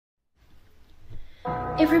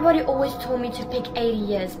Everybody always told me to pick 80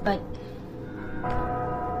 years, but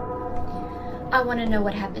I want to know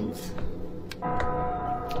what happens.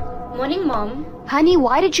 Morning, Mom. Honey,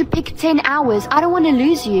 why did you pick 10 hours? I don't want to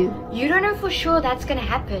lose you. You don't know for sure that's going to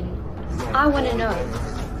happen. I want to know.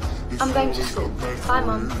 I'm going to school. Bye,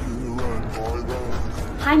 Mom.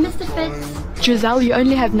 Hi, Mr. Fitz. Giselle, you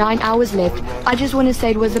only have 9 hours left. I just want to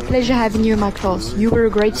say it was a pleasure having you in my class. You were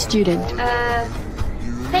a great student.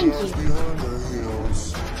 Thank you.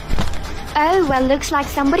 Oh, well, looks like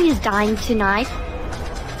somebody is dying tonight.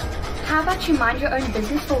 How about you mind your own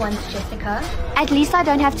business for once, Jessica? At least I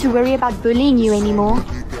don't have to worry about bullying you anymore.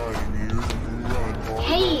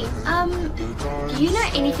 Hey, do you know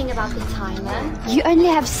anything about the timer? You only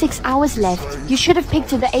have 6 hours left. You should have picked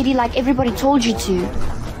to the 80 like everybody told you to.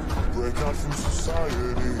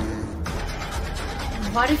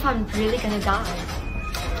 What if I'm really gonna die?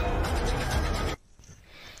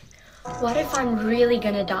 What if I'm really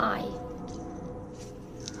gonna die?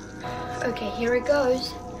 Okay, here it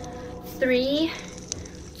goes. 3,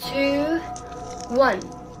 2, 1.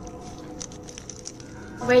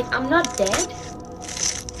 Wait, I'm not dead?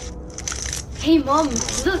 Hey Mom,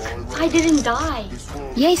 look, I didn't die.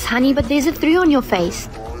 Yes, honey, but there's a 3 on your face.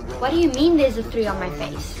 What do you mean there's a 3 on my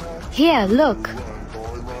face? Here, look.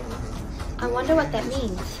 I wonder what that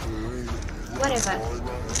means. Whatever.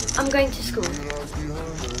 I'm going to school.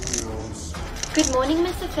 Good morning,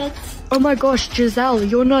 Mr. Fitz. Oh my gosh, Giselle,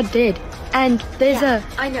 you're not dead. And there's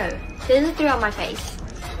I know. There's a 3 on my face.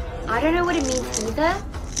 I don't know what it means either.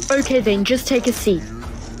 Okay then, just take a seat.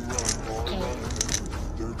 Okay.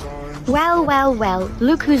 Well, well, well.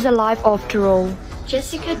 Look who's alive after all.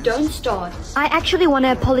 Jessica, don't start. I actually want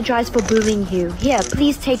to apologize for bullying you. Here,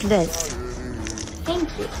 please take this. Thank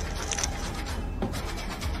you.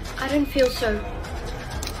 I don't feel so...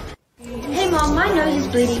 Hey Mom, my nose is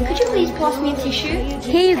bleeding. Could you please pass me a tissue?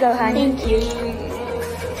 Here you go, honey. Thank you.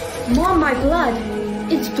 Mom, my blood.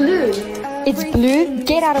 It's blue. It's blue?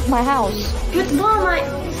 Get out of my house. But Mom,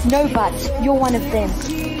 No buts. You're one of them.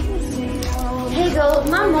 Hey girl,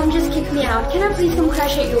 my mom just kicked me out. Can I please come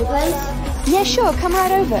crash at your place? Yeah, sure. Come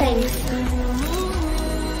right over. Thanks.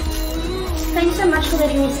 Thanks so much for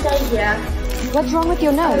letting me stay here. What's wrong with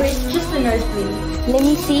your Oh, nose? it's just the nosebleed. Let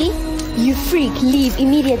me see. You freak. Leave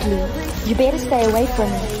immediately. You better stay away from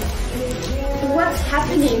me. What's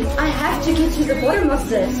happening? I have to get to the bottom of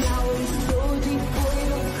this.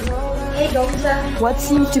 Hey doctor. What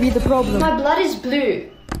seems to be the problem? My blood is blue.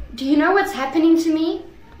 Do you know what's happening to me?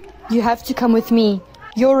 You have to come with me.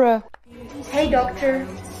 You're a... Hey doctor.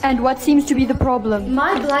 And what seems to be the problem?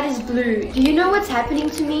 My blood is blue. Do you know what's happening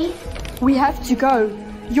to me? We have to go.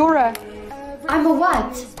 You're a... I'm a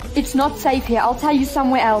what? It's not safe here. I'll tell you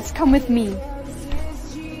somewhere else. Come with me.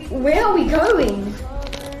 Where are we going?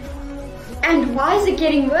 And why is it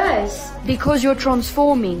getting worse? Because you're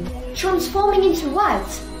transforming. Transforming into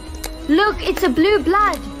what? Look, it's a blue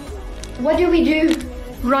blood. What do we do?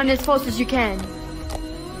 Run as fast as you can.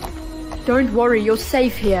 Don't worry, you're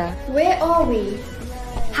safe here. Where are we?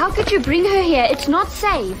 How could you bring her here? It's not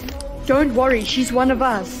safe. Don't worry, she's one of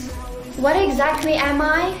us. What exactly am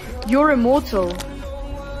I? You're immortal.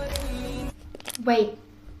 Wait,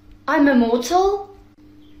 I'm immortal?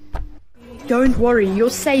 Don't worry, you're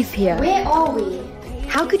safe here. Where are we?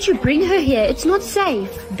 How could you bring her here? It's not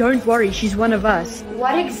safe. Don't worry, she's one of us.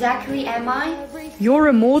 What exactly am I? You're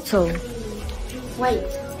immortal. Wait,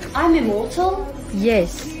 I'm immortal?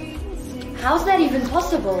 Yes. How's that even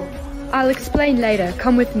possible? I'll explain later.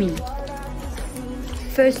 Come with me.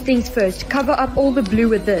 First things first, cover up all the blue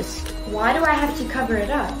with this. Why do I have to cover it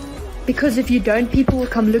up? Because if you don't, people will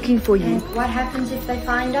come looking for you. And what happens if they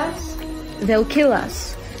find us? They'll kill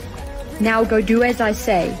us. Now go do as I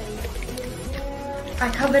say. I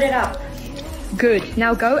covered it up. Good.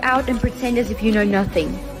 Now go out and pretend as if you know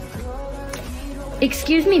nothing.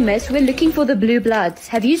 Excuse me, miss. We're looking for the blue bloods.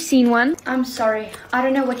 Have you seen one? I'm sorry. I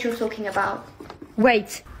don't know what you're talking about.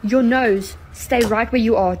 Wait. Your nose. Stay right where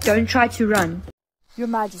you are. Don't try to run. Your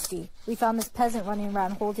Majesty, we found this peasant running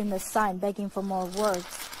around holding this sign begging for more words.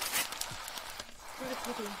 What a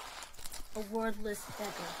pity. A wordless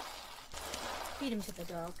beggar. Feed him to the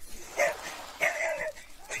dogs.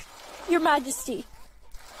 Your Majesty,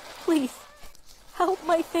 please, help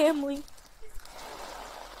my family.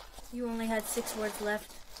 You only had 6 words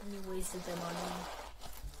left, and you wasted them on me.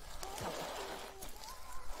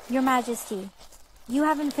 Your Majesty, you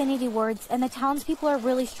have infinity words, and the townspeople are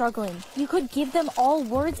really struggling. You could give them all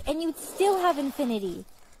words, and you'd still have infinity.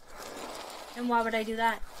 And why would I do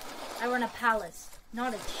that? I run a palace,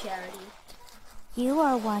 not a charity. You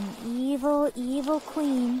are one evil, evil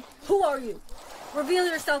queen. Who are you? Reveal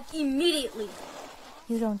yourself immediately.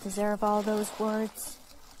 You don't deserve all those words.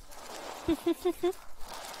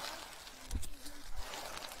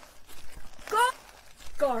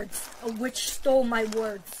 Guards, a witch stole my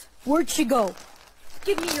words. Where'd she go?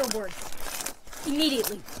 Give me your words.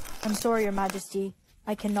 Immediately. I'm sorry, Your Majesty.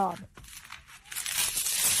 I cannot.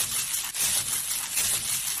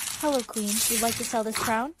 Hello, Queen. You'd like to sell this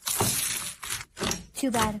crown?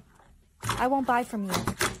 Too bad. I won't buy from you.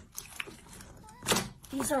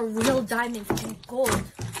 These are real diamonds and gold.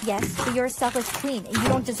 Yes, but you're a selfish queen, and you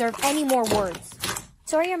don't deserve any more words.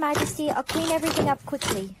 Sorry, Your Majesty. I'll clean everything up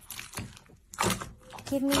quickly.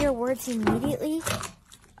 Give me your words immediately?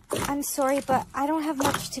 I'm sorry, but I don't have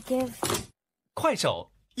much to give. 快手，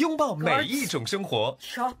拥抱每一种生活。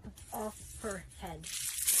 Chop off her head.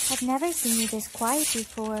 I've never seen you this quiet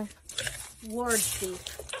before. Word thief.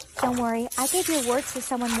 Don't worry, I gave your words to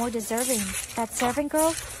someone more deserving. That servant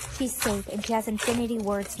girl, she's safe, and she has infinity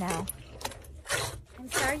words now. I'm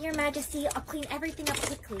sorry, Your Majesty. I'll clean everything up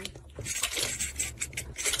quickly.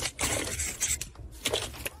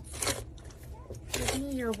 Give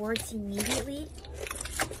me your words immediately?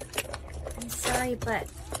 I'm sorry, but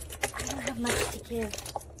I don't have much to give.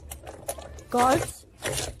 Guards,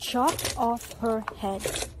 chop off her head.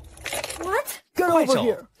 What? Get 快 over 手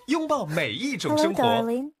here. 拥抱每一种 Hello, 生活。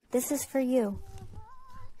 darling. This is for you.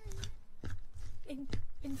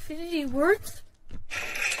 Infinity words?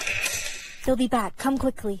 They'll be back. Come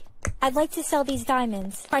quickly. I'd like to sell these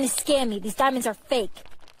diamonds. Trying to scam me. These diamonds are fake.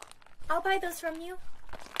 I'll buy those from you.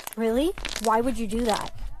 Really? Why would you do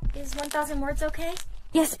that? Is 1,000 words okay?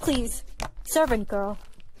 Yes, please. Servant girl.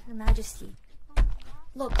 Your Majesty.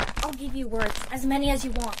 Look, I'll give you words, as many as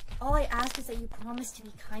you want. All I ask is that you promise to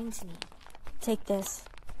be kind to me. Take this.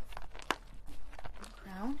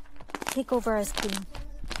 Crown? Take over as queen.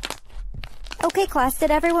 Okay, class,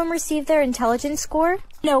 did everyone receive their intelligence score?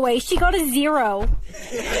 No way, she got a 0.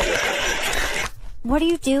 What are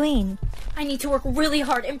you doing? I need to work really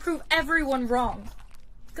hard and prove everyone wrong.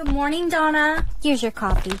 Good morning, Donna. Here's your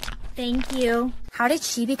coffee. Thank you. How did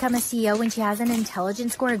she become a CEO when she has an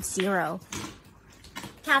intelligence score of 0?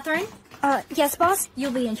 Catherine, Yes, boss?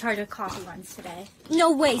 you'll be in charge of coffee runs today.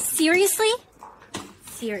 No way, seriously?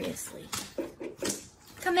 Seriously.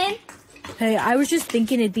 Come in. Hey, I was just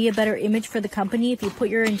thinking it'd be a better image for the company if you put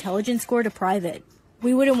your intelligence score to private.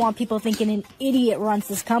 We wouldn't want people thinking an idiot runs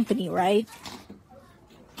this company, right?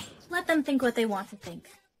 Let them think what they want to think.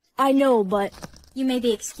 I know, but... You may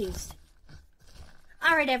be excused.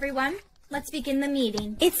 All right, everyone. Let's begin the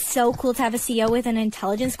meeting. It's so cool to have a CEO with an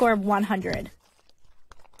intelligence score of 100.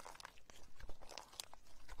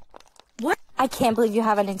 What? I can't believe you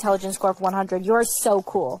have an intelligence score of 100. You're so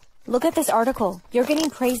cool. Look at this article. You're getting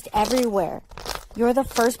praised everywhere. You're the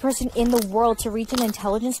first person in the world to reach an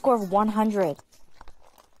intelligence score of 100.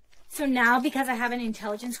 So now, because I have an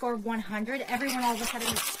intelligence score of 100, everyone all of a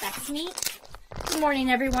sudden respects me? Good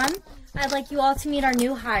morning, everyone. I'd like you all to meet our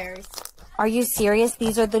new hires. Are you serious?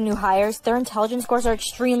 These are the new hires? Their intelligence scores are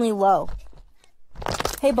extremely low.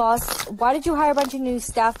 Hey, boss, why did you hire a bunch of new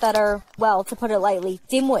staff that are, well, to put it lightly,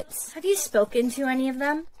 dimwits? Have you spoken to any of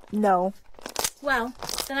them? No. Well,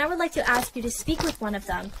 then I would like to ask you to speak with one of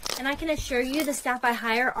them, and I can assure you the staff I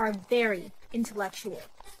hire are very intellectual.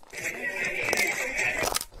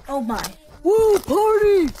 Oh my. Woo,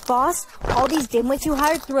 party! Boss, all these dimwits you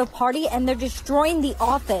hired threw a party and they're destroying the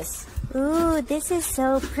office. Ooh, this is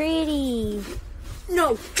so pretty.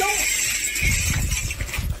 No, don't!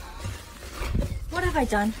 What have I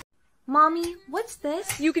done? Mommy, what's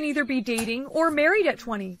this? You can either be dating or married at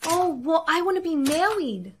 20. Oh, well, I want to be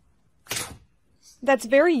married. That's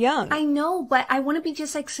very young. I know, but I want to be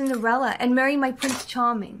just like Cinderella and marry my Prince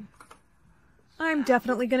Charming. I'm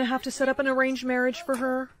definitely gonna have to set up an arranged marriage for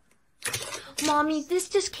her. Mommy, this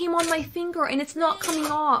just came on my finger and it's not coming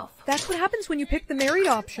off. That's what happens when you pick the married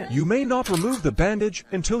option. You may not remove the bandage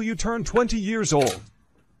until you turn 20 years old.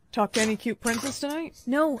 Talk to any cute princess tonight?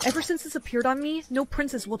 No, ever since this appeared on me, no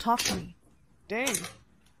princess will talk to me. Dang.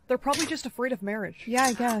 They're probably just afraid of marriage. Yeah,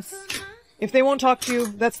 I guess. If they won't talk to you,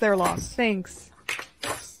 that's their loss. Thanks.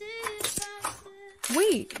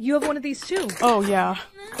 Wait, you have one of these too. Oh, yeah.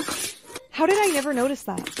 How did I never notice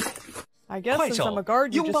that? I guess 快 since 手 I'm a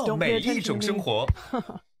guard, you 拥 just 抱 don't 每 pay 一 attention 种 to 生 me. 活。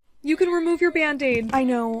 You can remove your band-aid. I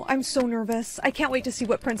know, I'm so nervous. I can't wait to see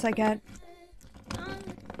what prince I get.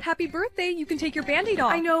 Happy birthday, you can take your band-aid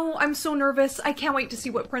off. I know, I'm so nervous. I can't wait to see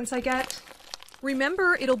what prince I get.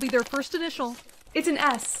 Remember, it'll be their first initial. It's an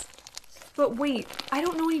S. But wait, I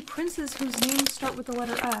don't know any princes whose names start with the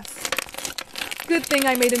letter S. Good thing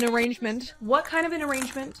I made an arrangement. What kind of an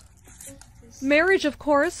arrangement? Marriage, of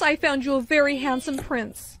course. I found you a very handsome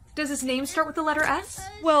prince. Does his name start with the letter S?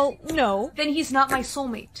 Well, no. Then he's not my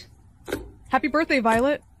soulmate. Happy birthday,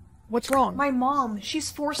 Violet. What's wrong? My mom,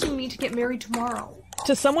 she's forcing me to get married tomorrow.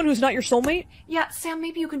 To someone who's not your soulmate? Yeah, Sam,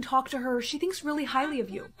 maybe you can talk to her. She thinks really highly of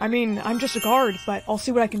you. I mean, I'm just a guard, but I'll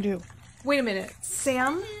see what I can do. Wait a minute.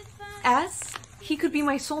 Sam? S? He could be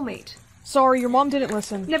my soulmate. Sorry, your mom didn't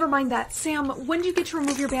listen. Never mind that. Sam, when do you get to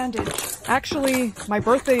remove your bandage? Actually, my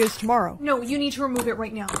birthday is tomorrow. No, you need to remove it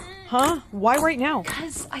right now. Huh? Why right now?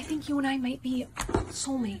 Because I think you and I might be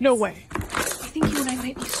soulmates. No way. I think you and I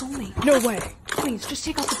might be soulmates. No way. Please, just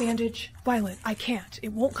take off the bandage. Violet, I can't.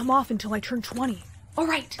 It won't come off until I turn 20.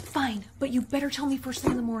 Alright, fine. But you better tell me first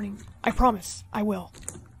thing in the morning. I promise. I will.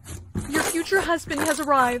 Your future husband has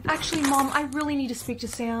arrived. Actually, Mom, I really need to speak to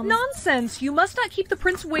Sam. Nonsense! You must not keep the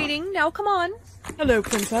prince waiting. Now come on. Hello,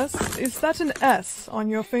 princess. Is that an S on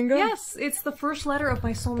your finger? Yes, it's the first letter of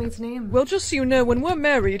my soulmate's name. Well, just so you know, when we're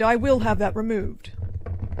married, I will have that removed.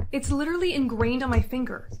 It's literally ingrained on my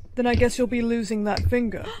finger. Then I guess you'll be losing that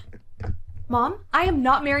finger. Mom, I am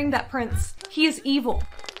not marrying that prince. He is evil.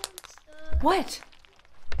 What?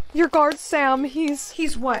 Your guard, Sam,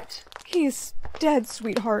 he's what? He's dead,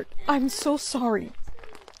 sweetheart. I'm so sorry.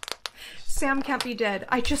 Sam can't be dead.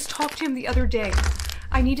 I just talked to him the other day.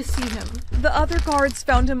 I need to see him. The other guards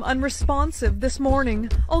found him unresponsive this morning.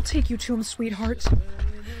 I'll take you to him, sweetheart.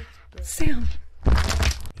 Sam.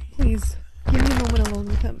 Please, give me a moment alone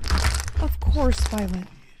with him. Of course, Violet.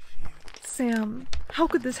 Sam, how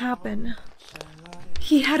could this happen?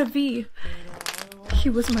 He had a V. He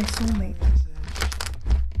was my soulmate.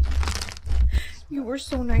 You were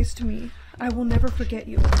so nice to me. I will never forget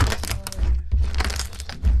you.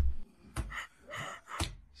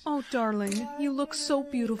 Oh, darling, you look so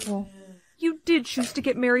beautiful. You did choose to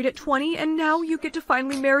get married at 20, and now you get to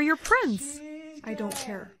finally marry your prince. I don't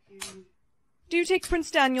care. Do you take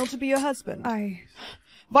Prince Daniel to be your husband?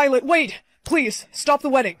 Violet, wait! Please, stop the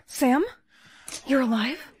wedding. Sam? You're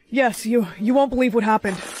alive? Yes, you won't believe what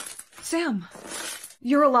happened. Sam,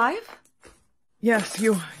 you're alive? Yes,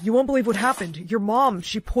 you won't believe what happened. Your mom,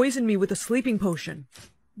 she poisoned me with a sleeping potion.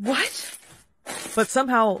 What? But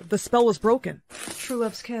somehow, the spell was broken. True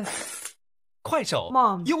love's kiss. 快手，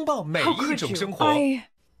 Mom, 拥抱每 how 一 could 种 you? 生活。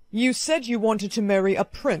 You said you wanted to marry a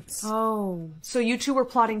prince. Oh, so you two were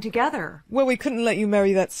plotting together. Well, we couldn't let you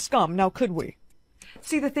marry that scum, now could we?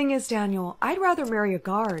 See, the thing is, Daniel, I'd rather marry a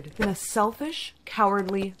guard than a selfish,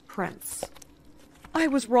 cowardly prince. I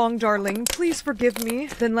was wrong, darling. Please forgive me.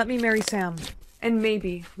 Then let me marry Sam. And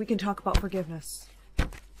maybe we can talk about forgiveness.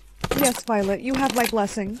 Yes, Violet, you have my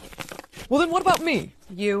blessing. Well, then what about me?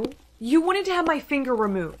 You? You wanted to have my finger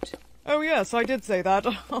removed. Oh, yes, I did say that.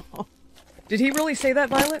 Did he really say that,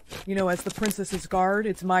 Violet? You know, as the princess's guard,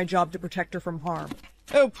 it's my job to protect her from harm.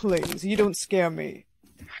 Oh, please, you don't scare me.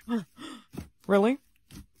 Really?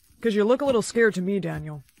 Because you look a little scared to me,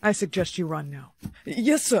 Daniel. I suggest you run now.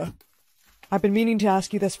 Yes, sir. I've been meaning to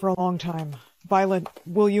ask you this for a long time. Violet,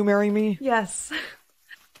 will you marry me? Yes.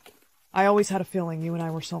 I always had a feeling you and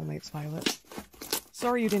I were soulmates, Violet.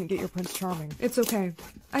 Sorry you didn't get your Prince Charming. It's okay.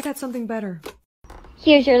 I got something better.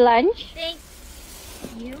 Here's your lunch. Thank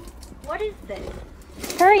you. What is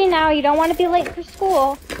this? Hurry now, you don't want to be late for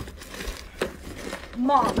school.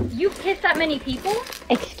 Mom, you kissed that many people?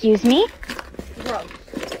 Excuse me? Gross.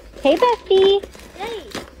 Hey, Bestie.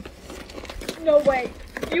 Hey. No way.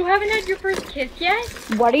 You haven't had your first kiss yet?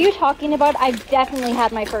 What are you talking about? I've definitely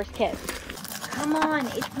had my first kiss. Come on,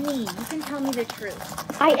 it's me. You can tell me the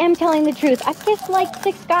truth. I am telling the truth. I've kissed like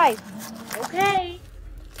 6 guys. Okay.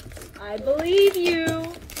 I believe you.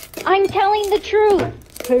 I'm telling the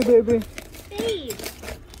truth. Hey, baby. Babe.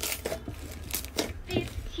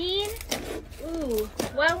 15? Ooh,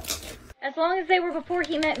 well, as long as they were before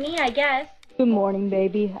he met me, I guess. Good morning,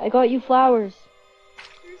 baby. I got you flowers.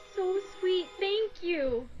 You're so sweet. Thank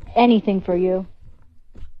you. Anything for you.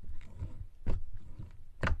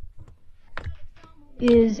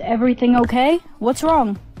 Is everything okay? What's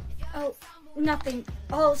wrong? Oh, nothing.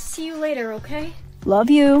 I'll see you later, okay? Love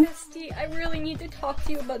you. Bestie, I really need to talk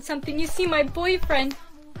to you about something. You see, my boyfriend...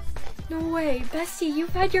 No way. Bestie, you've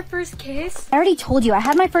had your first kiss? I already told you, I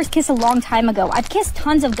had my first kiss a long time ago. I've kissed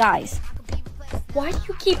tons of guys. Why do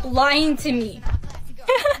you keep lying to me?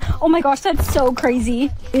 Oh my gosh, that's so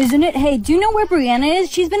crazy. Isn't it? Hey, do you know where Brianna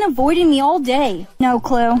is? She's been avoiding me all day. No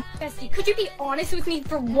clue. Bestie, could you be honest with me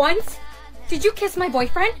for once? Did you kiss my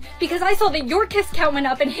boyfriend? Because I saw that your kiss count went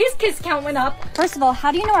up and his kiss count went up. First of all,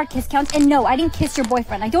 how do you know our kiss counts? And no, I didn't kiss your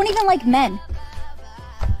boyfriend. I don't even like men.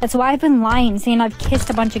 That's why I've been lying, saying I've kissed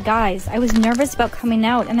a bunch of guys. I was nervous about coming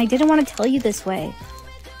out, and I didn't want to tell you this way.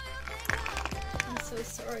 I'm so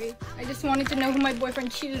sorry. I just wanted to know who my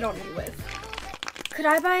boyfriend cheated on me with. Could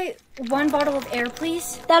I buy 1 bottle of air,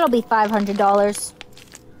 please? That'll be $500.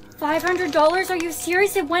 $500? Are you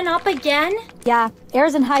serious? It went up again? Yeah,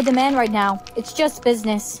 air's in high demand right now. It's just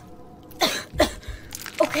business.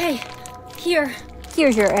 Okay, here.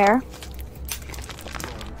 Here's your air.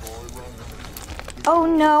 Oh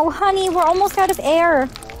no, honey, we're almost out of air.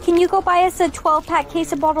 Can you go buy us a 12-pack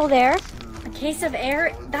case of bottled air? A case of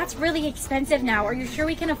air? That's really expensive now. Are you sure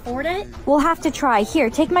we can afford it? We'll have to try. Here,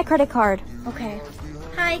 take my credit card. Okay.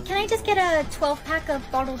 Hi, can I just get a 12-pack of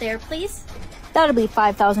bottled air, please? That'll be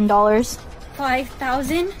 $5,000.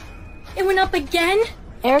 5,000? It went up again?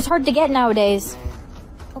 Air's hard to get nowadays.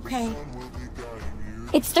 Okay.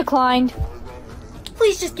 It's declined.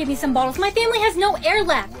 Please just give me some bottles. My family has no air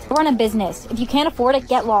left. Run a business. If you can't afford it,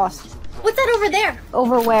 get lost. What's that over there?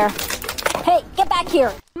 Over where? Hey, get back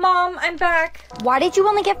here. Mom, I'm back. Why did you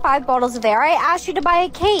only get 5 bottles of air? I asked you to buy a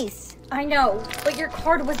case. I know, but your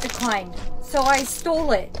card was declined, so I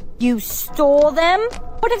stole it. You stole them?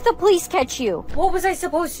 What if the police catch you? What was I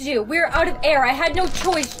supposed to do? We're out of air. I had no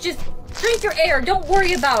choice. Just drink your air. Don't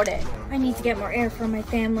worry about it. I need to get more air for my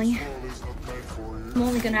family. I'm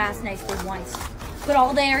only gonna ask nicely once. Put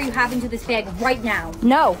all the air you have into this bag right now.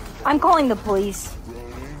 No, I'm calling the police.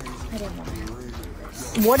 I didn't want to have to do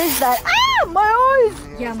this. What is that? Ah, my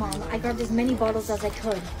eyes! Yeah, Mom. I grabbed as many bottles as I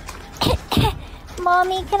could.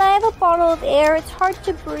 Mommy, can I have a bottle of air? It's hard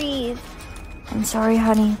to breathe. I'm sorry,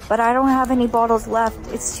 honey, but I don't have any bottles left.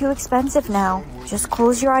 It's too expensive now. Just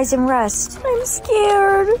close your eyes and rest. I'm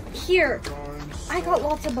scared. Here. I got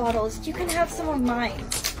lots of bottles. You can have some of mine.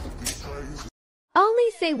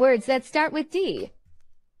 Only say words that start with D.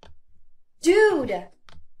 Dude!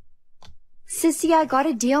 Sissy, I got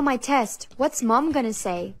a D on my test. What's Mom gonna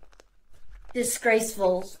say?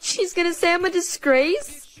 Disgraceful. She's gonna say I'm a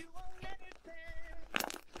disgrace?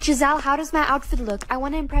 Giselle, how does my outfit look? I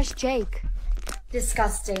want to impress Jake.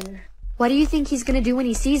 Disgusting. What do you think he's gonna do when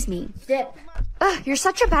he sees me? Dip. Ugh, you're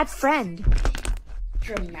such a bad friend.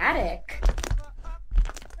 Dramatic.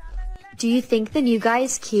 Do you think the new guy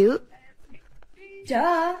is cute?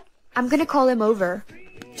 Duh. I'm gonna call him over.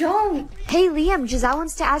 Don't. Hey, Liam, Giselle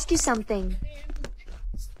wants to ask you something.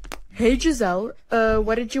 Hey, Giselle.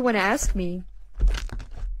 What did you want to ask me?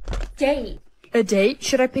 Date. A date?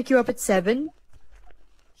 Should I pick you up at 7?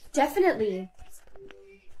 Definitely.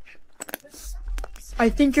 I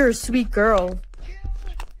think you're a sweet girl.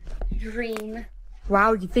 Dream.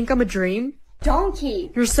 Wow, you think I'm a dream?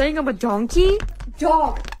 Donkey. You're saying I'm a donkey?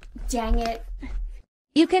 Dog. Dang it.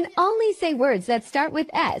 You can only say words that start with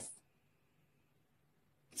S.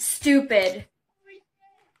 Stupid.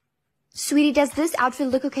 Sweetie, does this outfit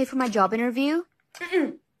look okay for my job interview?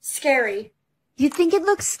 Scary. You think it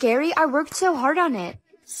looks scary? I worked so hard on it.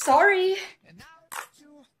 Sorry.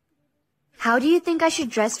 How do you think I should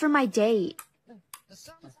dress for my date?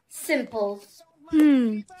 Simple.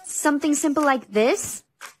 Something simple like this?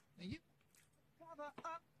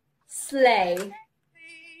 Slay.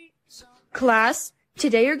 Class,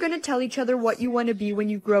 today you're gonna tell each other what you want to be when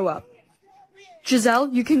you grow up. Giselle,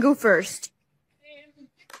 you can go first.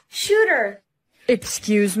 Shooter.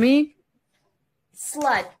 Excuse me?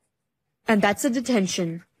 Slut. And that's a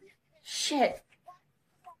detention. Shit.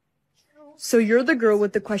 So you're the girl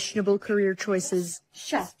with the questionable career choices.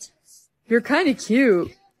 Shut. You're kinda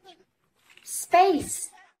cute. Space.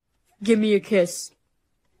 Give me a kiss.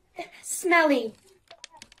 Smelly.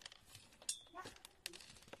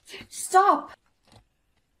 Stop.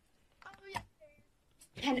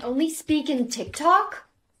 Can only speak in TikTok?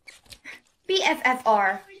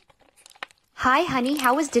 BFFR. Hi, honey.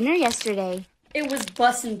 How was dinner yesterday? It was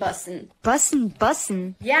bussin'.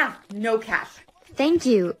 Bussin'. Yeah, no cap. Thank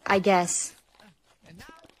you, I guess.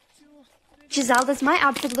 Giselle, does my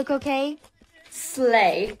outfit look okay?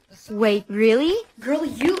 Slay. Wait, really? Girl,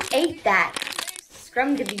 you ate that.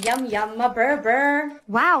 Scrum to be yum yum, a burr.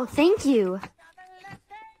 Wow, thank you.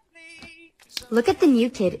 Look at the new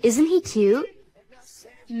kid. Isn't he cute?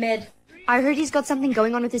 Mid. I heard he's got something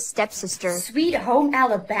going on with his stepsister. Sweet home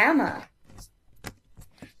Alabama.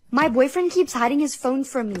 My boyfriend keeps hiding his phone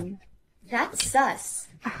from me. That's sus.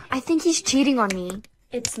 I think he's cheating on me.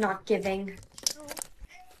 It's not giving.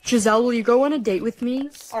 Giselle, will you go on a date with me?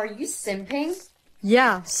 Are you simping?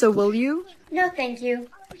 Yeah, so will you? No, thank you.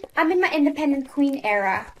 I'm in my independent queen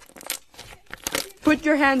era. Put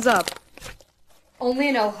your hands up. Only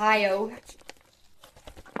in Ohio.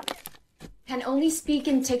 Can only speak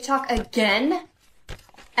in TikTok again?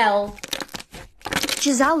 L.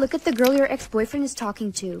 Giselle, look at the girl your ex-boyfriend is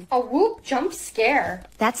talking to. A whoop jump scare.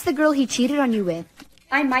 That's the girl he cheated on you with.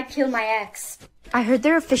 I might kill my ex. I heard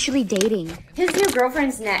they're officially dating. His new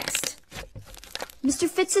girlfriend's next. Mr.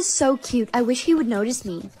 Fitz is so cute. I wish he would notice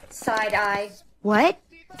me. Side eye. What?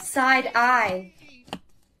 Side eye.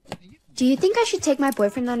 Do you think I should take my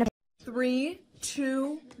boyfriend on a... 3,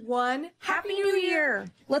 2, 1. Happy New Year!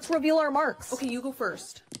 Let's reveal our marks. Okay, you go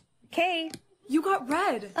first. Okay. You got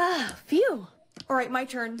red. Phew. All right, my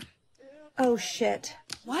turn. Oh, shit.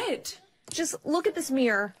 What? Just look at this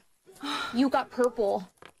mirror. You got purple.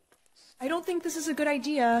 I don't think this is a good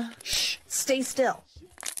idea. Shh, stay still.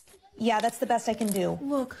 Yeah, that's the best I can do.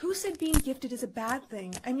 Look, who said being gifted is a bad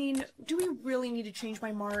thing? I mean, do we really need to change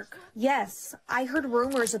my mark? Yes, I heard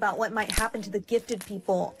rumors about what might happen to the gifted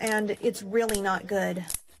people, and it's really not good.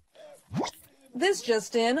 This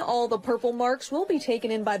just in, all the purple marks will be taken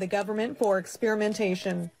in by the government for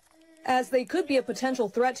experimentation, as they could be a potential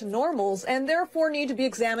threat to normals and therefore need to be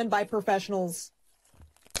examined by professionals.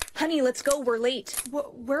 Honey, let's go, we're late.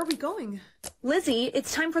 Where are we going? Lizzie,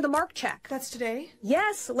 it's time for the mark check. That's today?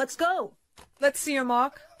 Yes, let's go. Let's see your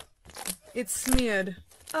mark. It's smeared.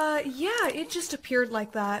 Yeah, it just appeared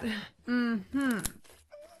like that.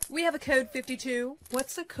 We have a code 52.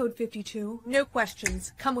 What's a code 52? No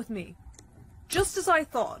questions. Come with me. Just as I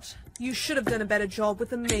thought. You should have done a better job with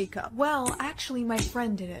the makeup. Well, actually, my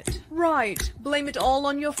friend did it. Right. Blame it all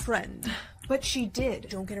on your friend. But she did.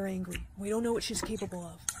 Don't get her angry. We don't know what she's capable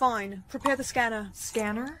of. Fine. Prepare the scanner.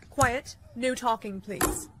 Scanner? Quiet. No talking,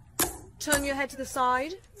 please. Turn your head to the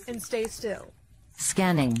side and stay still.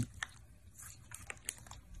 Scanning.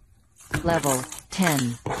 Level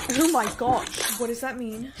 10. Oh my gosh. What does that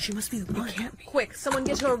mean? She must be lying. It can't be. Quick, someone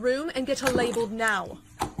get her a room and get her labeled now.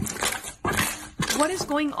 What is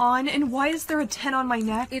going on and why is there a 10 on my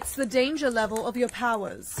neck? It's the danger level of your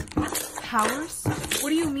powers. Powers? What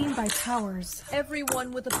do you mean by powers?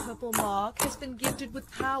 Everyone with a purple mark has been gifted with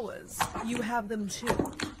powers. You have them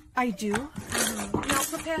too. I do? Now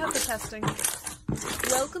prepare her for testing.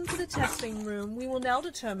 Welcome to the testing room. We will now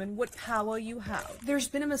determine what power you have. There's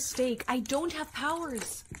been a mistake. I don't have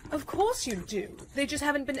powers. Of course you do. They just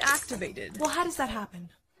haven't been activated. Well, how does that happen?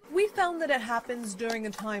 We found that it happens during a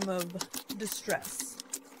time of distress.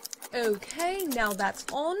 Okay, now that's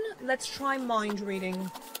on. Let's try mind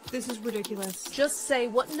reading. This is ridiculous. Just say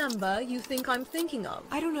what number you think I'm thinking of.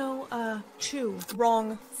 I don't know, 2.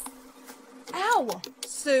 Wrong. Ow!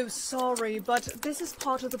 So sorry, but this is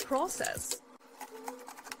part of the process.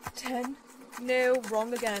 10. No,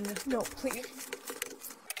 wrong again. No, please.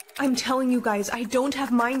 I'm telling you guys, I don't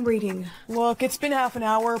have mind reading. Look, it's been half an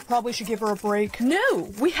hour. Probably should give her a break.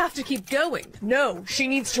 No, we have to keep going. No, she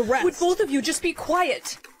needs to rest. Would both of you just be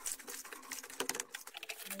quiet?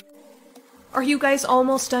 Are you guys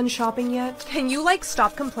almost done shopping yet? Can you,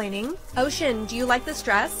 stop complaining? Ocean, do you like this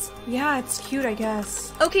dress? Yeah, it's cute, I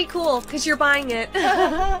guess. Okay, cool, because you're buying it.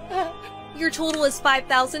 Your total is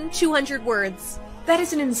 5,200 words. That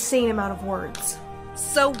is an insane amount of words.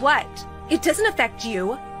 So what? It doesn't affect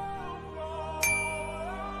you.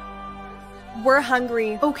 We're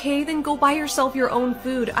hungry. Okay, then go buy yourself your own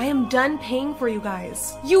food. I am done paying for you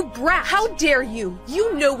guys. You brat! How dare you?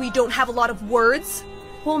 You know we don't have a lot of words.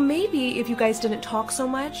 Well, maybe if you guys didn't talk so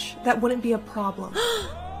much, that wouldn't be a problem.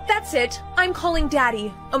 That's it. I'm calling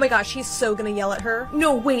Daddy. Oh my gosh, he's so gonna yell at her.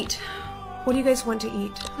 No, wait. What do you guys want to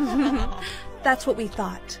eat? That's what we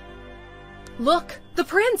thought. Look, the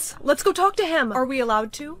prince! Let's go talk to him. Are we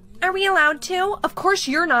allowed to? Are we allowed to? Of course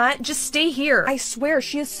you're not. Just stay here. I swear,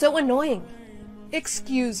 she is so annoying.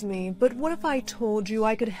 Excuse me, but what if I told you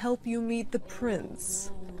I could help you meet the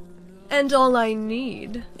prince? And all I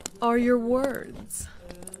need are your words.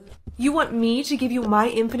 You want me to give you my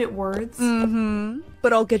infinite words?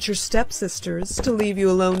 But I'll get your stepsisters to leave you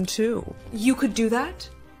alone too. You could do that?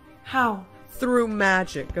 How? Through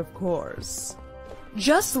magic, of course.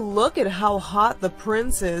 Just look at how hot the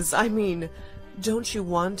prince is. I mean, don't you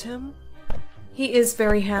want him? He is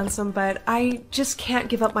very handsome, but I just can't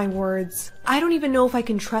give up my words. I don't even know if I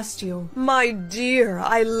can trust you. My dear,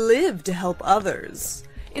 I live to help others.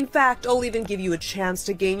 In fact, I'll even give you a chance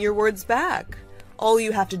to gain your words back. All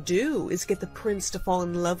you have to do is get the prince to fall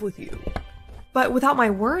in love with you. But without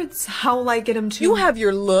my words, how will I get him to— You have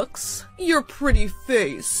your looks, your pretty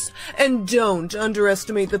face, and don't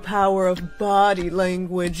underestimate the power of body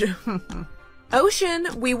language. Ocean,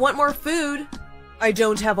 we want more food. I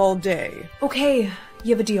don't have all day. Okay,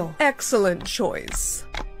 you have a deal. Excellent choice.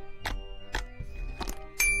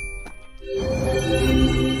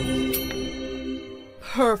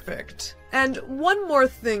 Perfect. And one more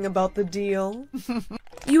thing about the deal.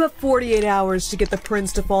 You have 48 hours to get the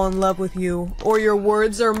prince to fall in love with you, or your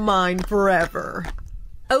words are mine forever.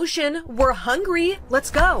 Ocean, we're hungry.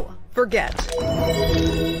 Let's go. Forget.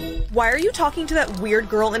 Why are you talking to that weird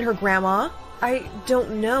girl and her grandma? I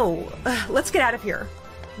don't know. Let's get out of here.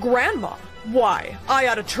 Grandma? Why? I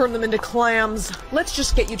ought to turn them into clams. Let's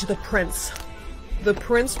just get you to the prince. The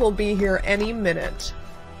prince will be here any minute.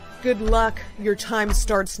 Good luck. Your time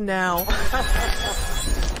starts now.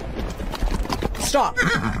 Stop.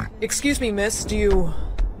 Excuse me, miss. Do you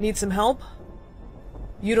need some help?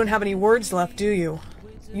 You don't have any words left, do you?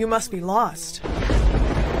 You must be lost.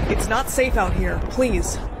 It's not safe out here.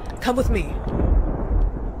 Please, come with me.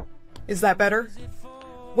 Is that better?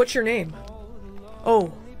 What's your name?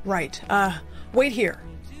 Oh, right. Wait here.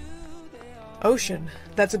 Ocean.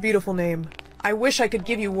 That's a beautiful name. I wish I could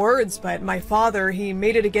give you words, but my father, he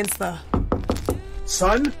made it against the...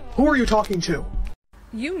 Son, who are you talking to?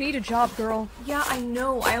 You need a job, girl. Yeah, I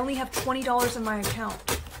know. I only have $20 in my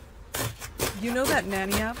account. You know that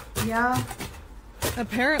nanny app? Yeah.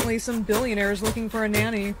 Apparently some billionaire is looking for a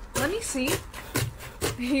nanny. Let me see.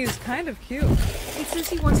 He's kind of cute. It says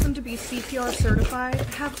he wants them to be CPR certified,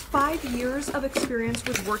 have 5 years of experience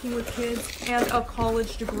with working with kids, and a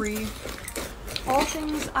college degree. All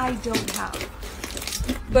things I don't have.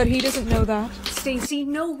 But he doesn't know that. Stacy,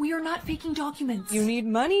 no, we are not faking documents. You need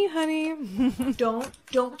money, honey.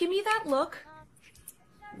 Don't give me that look.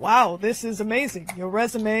 Wow, this is amazing. Your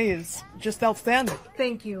resume is just outstanding.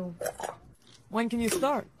 Thank you. When can you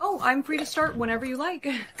start? Oh, I'm free to start whenever you like.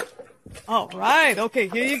 All right, okay,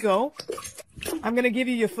 here you go. I'm gonna give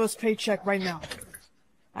you your first paycheck right now.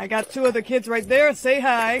 I got 2 other kids right there. Say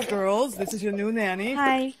hi, girls. This is your new nanny.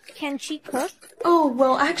 Hi. Can she cook? Oh,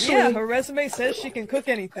 well, actually... Yeah, her resume says she can cook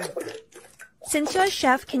anything. Since you're a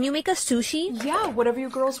chef, can you make us sushi? Yeah, whatever you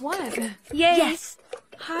girls want. Yay! Yes!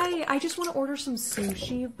 Hi, I just want to order some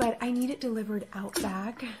sushi, but I need it delivered out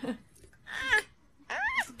back.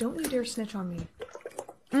 Don't you dare snitch on me.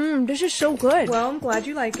 This is so good. Well, I'm glad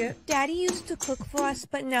you like it. Daddy used to cook for us,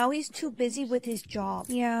 but now he's too busy with his job.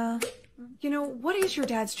 Yeah. You know, what is your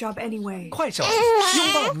dad's job anyway? 快手，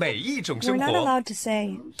拥抱每一种生 We're not 活。 allowed to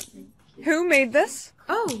say. Who made this?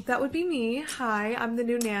 Oh, that would be me. Hi, I'm the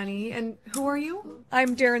new nanny. And who are you?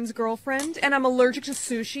 I'm Darren's girlfriend, and I'm allergic to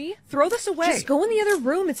sushi. Throw this away. Just go in the other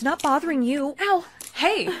room. It's not bothering you. Ow!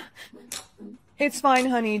 Hey! It's fine,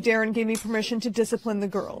 honey. Darren gave me permission to discipline the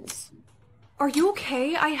girls. Are you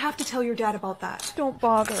okay? I have to tell your dad about that. Don't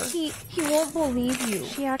bother. He won't believe you.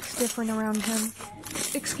 She acts different around him.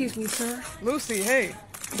 Excuse me, sir. Lucy, hey.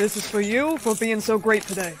 This is for you for being so great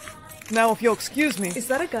today. Now, if you'll excuse me... Is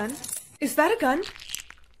that a gun? Is that a gun?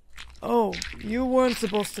 Oh, you weren't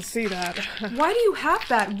supposed to see that. Why do you have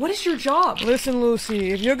that? What is your job? Listen,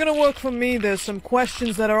 Lucy, if you're gonna work for me, there's some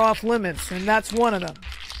questions that are off limits, and that's one of them.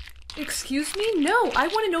 Excuse me? No, I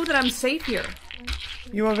want to know that I'm safe here.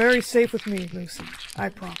 You are very safe with me, Lucy. I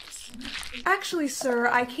promise. Actually, sir,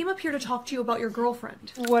 I came up here to talk to you about your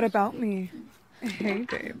girlfriend. What about me? Hey,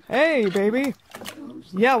 babe. Hey, baby.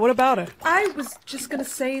 Yeah, what about it? I was just gonna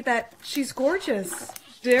say that she's gorgeous.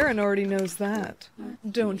 Darren already knows that.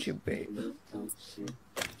 Don't you, babe?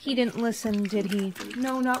 He didn't listen, did he?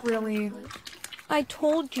 No, not really. I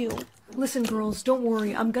told you. Listen, girls, don't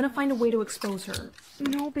worry. I'm gonna find a way to expose her.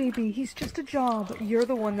 No, baby, he's just a job. You're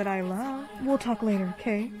the one that I love. We'll talk later,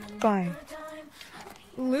 okay? Bye.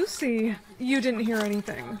 Lucy, you didn't hear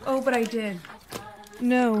anything. Oh, but I did.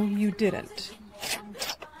 No, you didn't.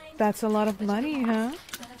 That's a lot of money, huh?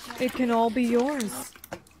 It can all be yours.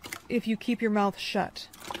 If you keep your mouth shut.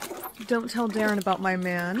 Don't tell Darren about my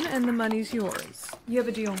man, and the money's yours. You have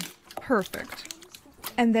a deal. Perfect.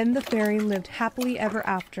 And then the fairy lived happily ever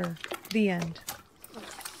after. The end.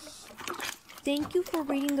 Thank you for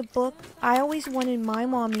reading the book. I always wanted my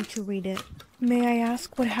mommy to read it. May I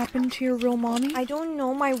ask what happened to your real mommy? I don't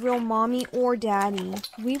know my real mommy or daddy.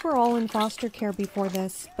 We were all in foster care before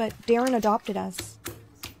this, but Darren adopted us.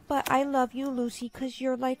 But I love you, Lucy, 'cause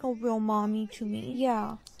you're like a real mommy to me.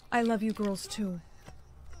 Yeah. I love you girls too.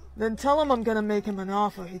 Then tell him I'm gonna make him an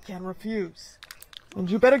offer he can't refuse.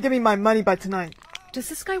 And you better give me my money by tonight. Does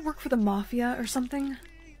this guy work for the mafia or something?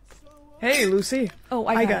 Hey, Lucy. Oh,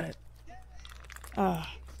 I got it.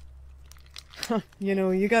 You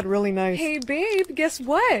know, you got really nice. Hey, babe, guess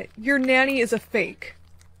what? Your nanny is a fake.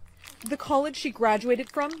 The college she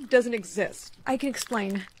graduated from doesn't exist. I can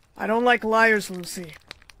explain. I don't like liars, Lucy.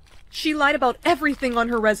 She lied about everything on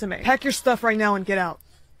her resume. Pack your stuff right now and get out.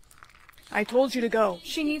 I told you to go.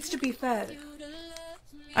 She needs to be fed.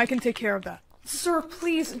 I can take care of that. Sir,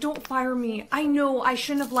 please don't fire me. I know I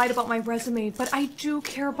shouldn't have lied about my resume, but I do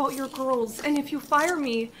care about your girls. And if you fire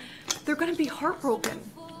me, they're gonna be heartbroken.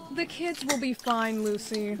 The kids will be fine,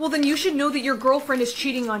 Lucy. Well, then you should know that your girlfriend is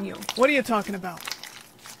cheating on you. What are you talking about?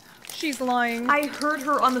 She's lying. I heard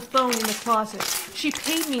her on the phone in the closet. She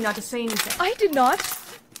paid me not to say anything. I did not.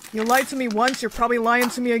 You lied to me once, you're probably lying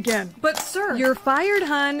to me again. But sir, you're fired,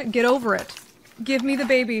 hun. Get over it. Give me the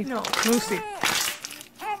baby. No, Lucy.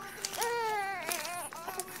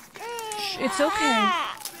 Shh, it's okay.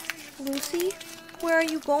 Lucy, where are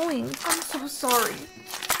you going? I'm so sorry.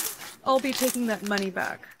 I'll be taking that money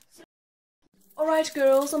back. Alright,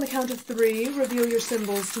 girls, on the count of 3, reveal your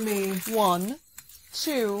symbols to me. 1,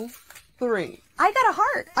 2, 3. I got a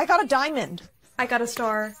heart. I got a diamond. I got a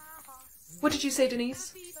star. What did you say,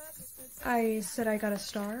 Denise? I said I got a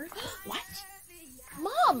star. What?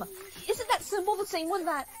 Mom, isn't that symbol the same one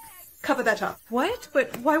that... Cover that up. What?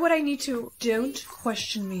 But why would I need to? Don't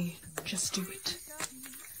question me. Just do it.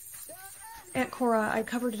 Aunt Cora, I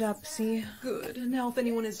covered it up, see? Good. Now if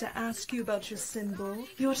anyone is to ask you about your symbol,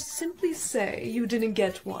 you'll simply say you didn't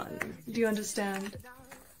get one. Do you understand?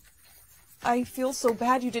 I feel so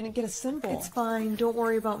bad you didn't get a symbol. It's fine. Don't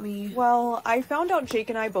worry about me. Well, I found out Jake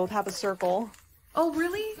and I both have a circle. Oh,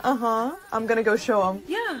 really? Uh-huh. I'm gonna go show him.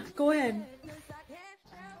 Yeah, go ahead.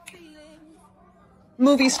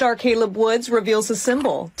 Movie star Caleb Woods reveals a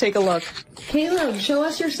symbol. Take a look. Caleb, show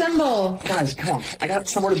us your symbol. Guys, come on. I got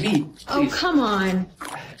somewhere to be. Please. Oh, come on.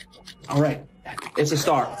 All right. It's a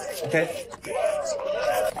star, okay?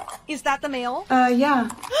 Is that the mail? Yeah.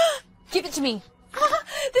 Give it to me.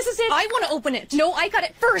 This is it. I want to open it. No, I got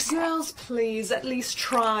it first. Girls, please at least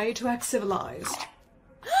try to act civilized.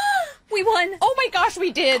 We won. Oh my gosh,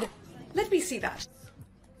 we did. Let me see that.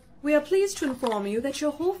 We are pleased to inform you that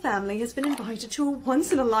your whole family has been invited to a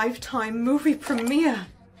once-in-a-lifetime movie premiere.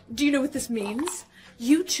 Do you know what this means?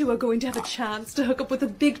 You two are going to have a chance to hook up with a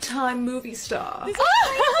big-time movie star. This is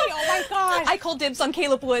crazy. Oh my gosh. I called dibs on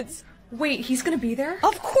Caleb Woods. Wait, he's gonna be there?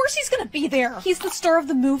 Of course he's gonna be there. He's the star of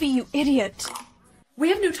the movie, you idiot. We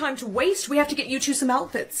have no time to waste. We have to get you two some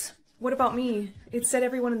outfits. What about me? It said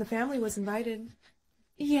everyone in the family was invited.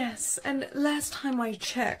 Yes, and last time I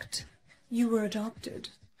checked, you were adopted.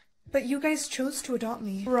 But you guys chose to adopt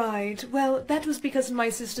me. Right. Well, that was because in my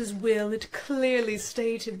sister's will it clearly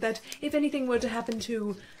stated that if anything were to happen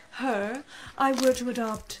to her, I were to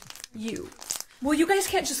adopt you. Well, you guys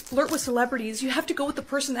can't just flirt with celebrities. You have to go with the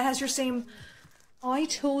person that has your same... I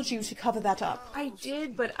told you to cover that up. I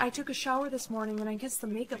did, but I took a shower this morning and I guess the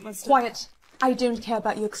makeup must have... Quiet. I don't care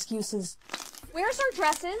about your excuses. Where's our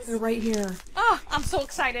dresses? They're right here. Oh, I'm so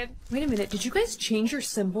excited. Wait a minute, did you guys change your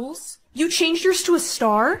symbols? You changed yours to a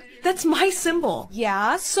star? That's my symbol.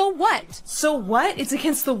 Yeah, so what? So what? It's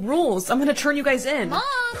against the rules. I'm gonna turn you guys in. Mom!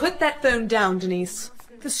 Put that phone down, Denise.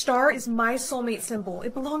 The star is my soulmate symbol.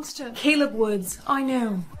 It belongs to Caleb Woods. I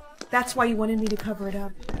know. That's why you wanted me to cover it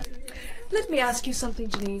up. Let me ask you something,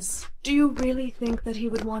 Denise. Do you really think that he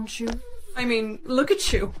would want you? I mean, look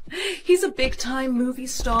at you. He's a big-time movie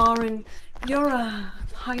star and you're a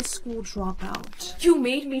high school dropout. You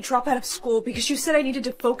made me drop out of school because you said I needed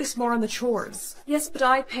to focus more on the chores. Yes, but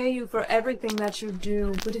I pay you for everything that you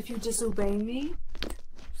do. But if you disobey me...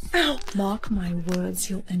 Ow! Mark my words,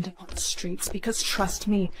 you'll end up on the streets because trust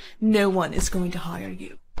me, no one is going to hire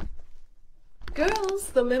you. Girls,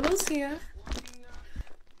 the limo's here.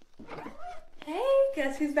 Hey,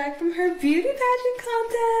 guess who's back from her beauty pageant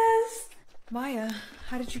contest? Maya,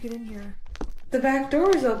 how did you get in here? The back door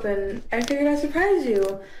was open. I figured I'd surprise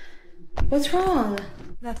you. What's wrong?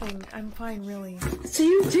 Nothing. I'm fine, really. So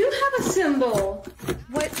you do have a symbol.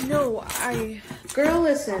 What? No, I... Girl,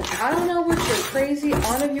 listen. I don't know what your crazy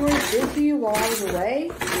aunt of yours did to you while I was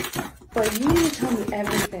away, but you need to tell me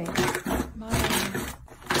everything. Maya.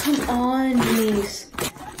 Come on, Denise.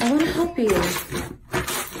 I want to help you.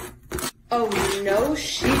 Oh, no,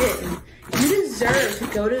 she didn't. You deserve to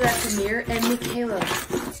go to that premiere and meet Caleb.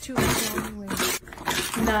 It's too late anyway.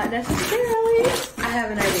 Not necessarily. I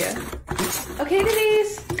have an idea. Okay,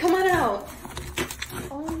 Denise, come on out.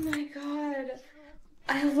 Oh my god.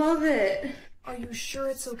 I love it. Are you sure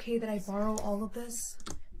it's okay that I borrow all of this?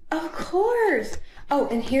 Of course. Oh,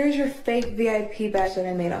 and here's your fake VIP badge that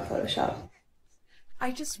I made on Photoshop.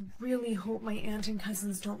 I just really hope my aunt and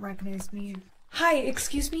cousins don't recognize me. Hi,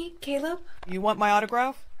 excuse me, Caleb? You want my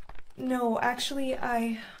autograph? No, actually,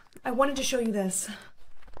 I wanted to show you this.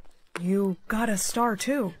 You got a star,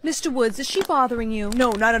 too. Mr. Woods, is she bothering you?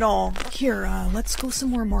 No, not at all. Here, let's go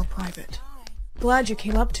somewhere more private. Glad you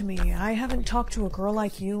came up to me. I haven't talked to a girl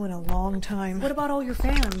like you in a long time. What about all your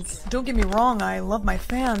fans? Don't get me wrong, I love my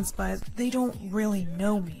fans, but they don't really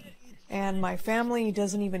know me. And my family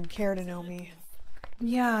doesn't even care to know me.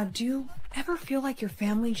 Yeah, do you ever feel like your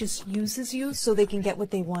family just uses you so they can get what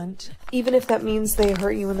they want? Even if that means they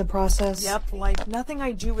hurt you in the process? Yep, like nothing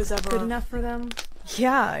I do is ever good enough for them.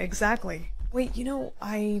 Yeah, exactly. Wait, you know,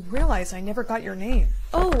 I realize I never got your name.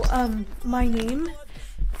 Oh, my name?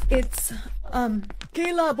 It's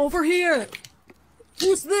Caleb, over here!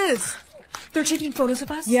 Who's this? They're taking photos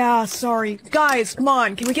of us? Yeah, sorry. Guys, come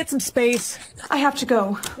on, can we get some space? I have to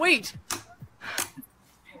go. Wait!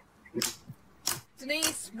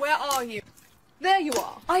 Denise, where are you? There you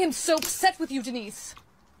are. I am so upset with you, Denise.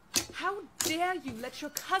 How dare you let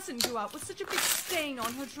your cousin go out with such a big stain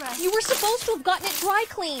on her dress? You were supposed to have gotten it dry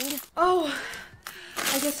cleaned. Oh,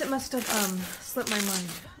 I guess it must have, slipped my mind.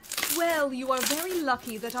 Well, you are very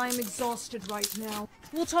lucky that I am exhausted right now.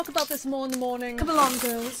 We'll talk about this more in the morning. Come along,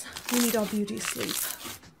 girls. We need our beauty sleep.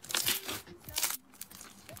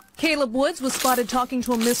 Caleb Woods was spotted talking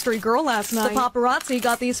to a mystery girl last night. The paparazzi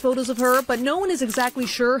got these photos of her, but no one is exactly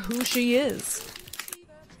sure who she is.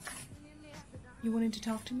 You wanted to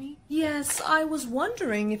talk to me? Yes, I was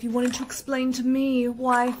wondering if you wanted to explain to me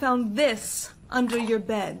why I found this under your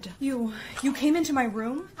bed. You came into my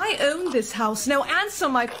room? I own this house. Now answer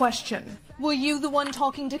my question. Were you the one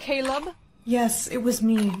talking to Caleb? Yes, it was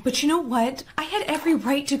me. But you know what? I had every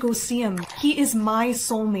right to go see him. He is my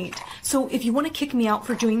soulmate. So if you want to kick me out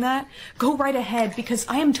for doing that, go right ahead, because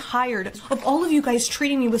I am tired of all of you guys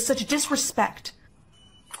treating me with such disrespect.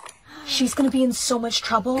 She's gonna be in so much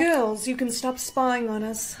trouble. Girls, you can stop spying on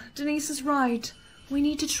us. Denise is right. We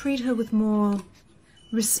need to treat her with more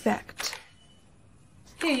respect.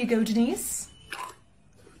 Here you go, Denise.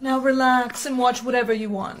 Now relax and watch whatever you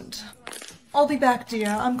want. I'll be back, dear.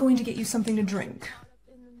 I'm going to get you something to drink.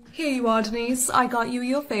 Here you are, Denise. I got you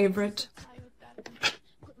your favorite.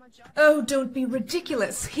 Oh, don't be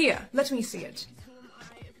ridiculous. Here, let me see it.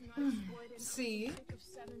 See?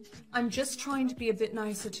 I'm just trying to be a bit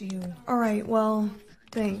nicer to you. Alright, well,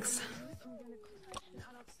 thanks.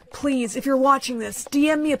 Please, if you're watching this,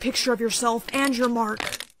 DM me a picture of yourself and your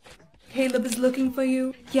mark. Caleb is looking for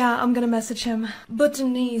you? Yeah, I'm gonna message him. But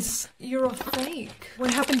Denise, you're a fake.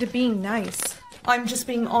 What happened to being nice? I'm just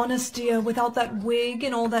being honest, dear. Without that wig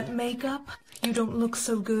and all that makeup, you don't look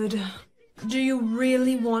so good. Do you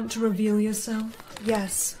really want to reveal yourself?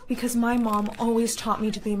 Yes, because my mom always taught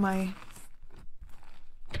me to be my...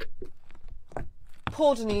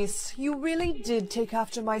 Poor Denise, you really did take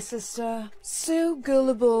after my sister. So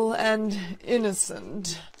gullible and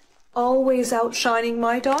innocent. Always outshining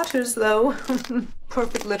my daughters, though.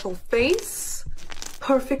 Perfect little face.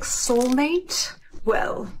 Perfect soulmate.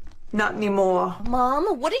 Well, not anymore.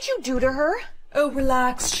 Mom, what did you do to her? Oh,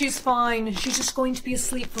 relax. She's fine. She's just going to be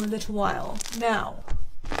asleep for a little while. Now,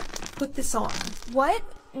 put this on. What?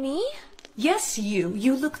 Me? Yes, you.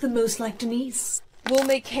 You look the most like Denise. We'll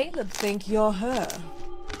make Caleb think you're her.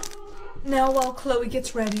 Now, while Chloe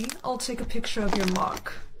gets ready, I'll take a picture of your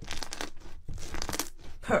mark.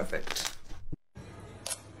 Perfect.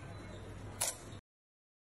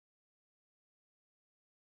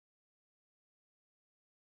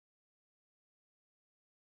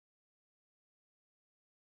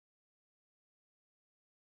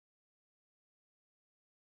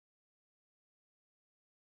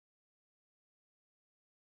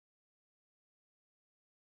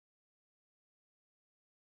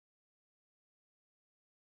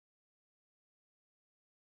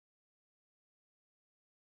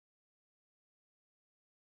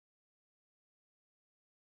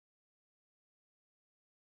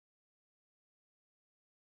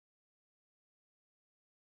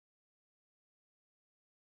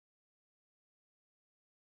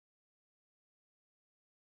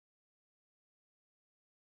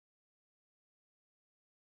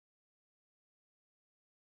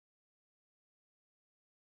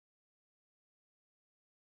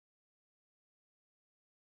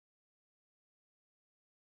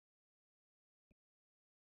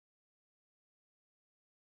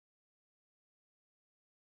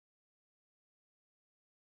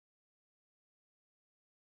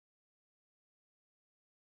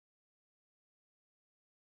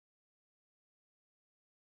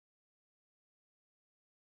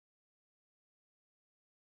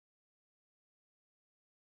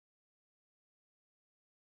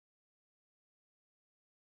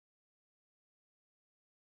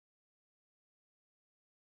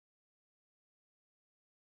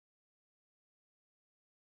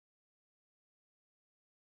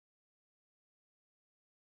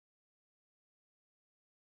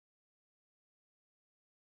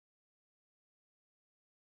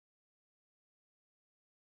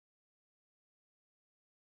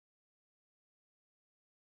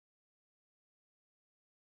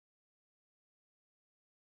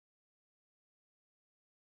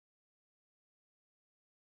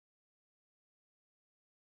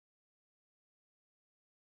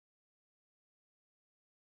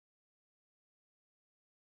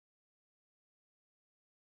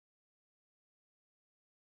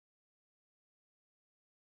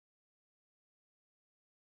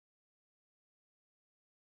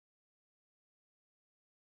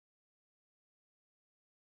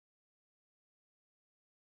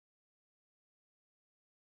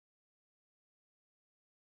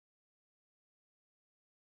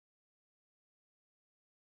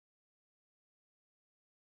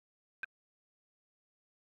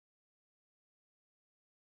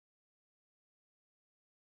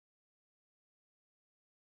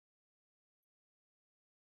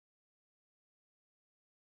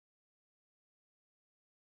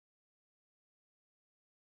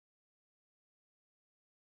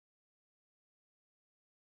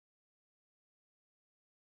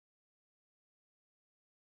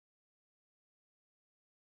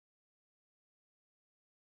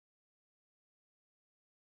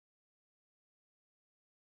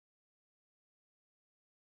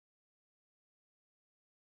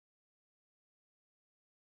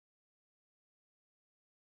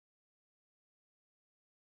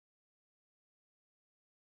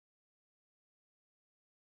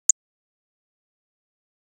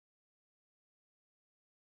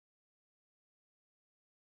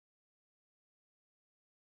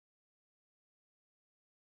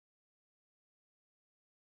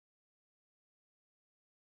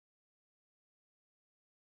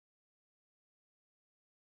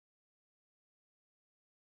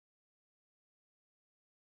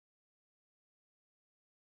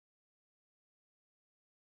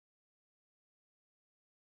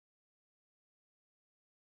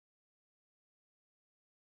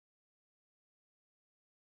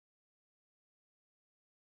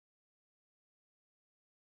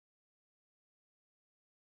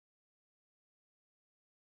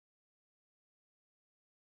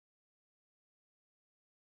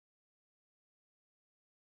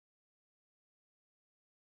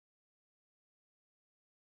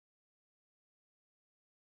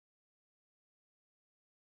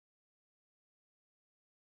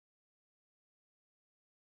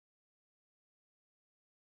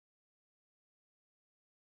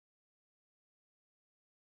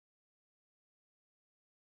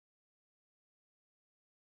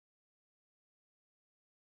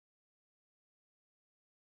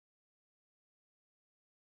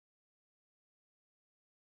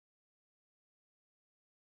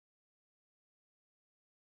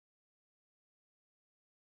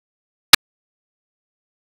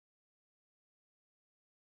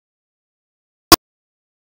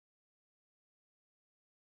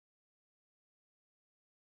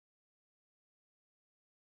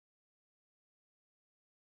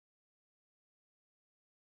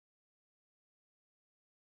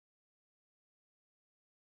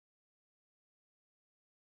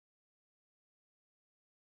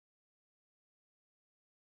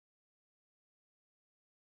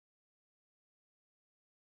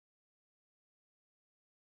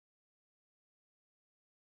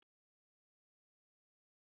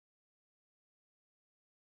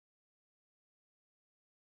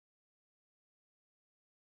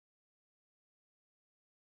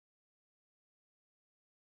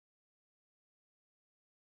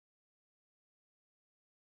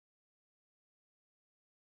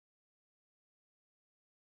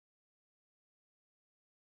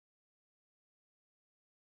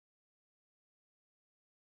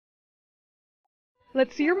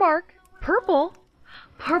 Let's see your mark. Purple?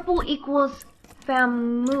 Purple equals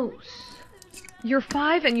famous. You're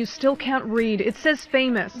 5 and you still can't read. It says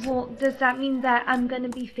famous. Well, does that mean that I'm gonna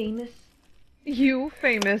be famous? You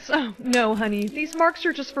famous? Oh, no, honey. These marks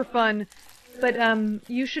are just for fun. But,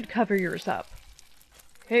 you should cover yours up.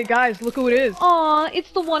 Hey guys, look who it is. Aw,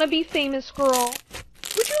 it's the wannabe famous girl.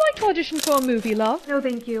 Would you like to audition for a movie, love? No,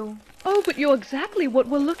 thank you. Oh, but you're exactly what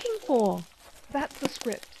we're looking for. That's the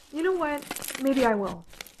script. You know what? Maybe I will.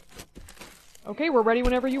 Okay, we're ready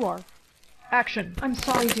whenever you are. Action. I'm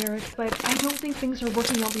sorry, Derek, but I don't think things are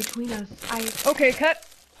working out between us. Okay, cut.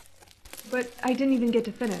 But I didn't even get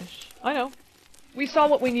to finish. I know. We saw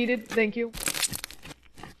what we needed, thank you.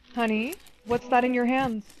 Honey, what's that in your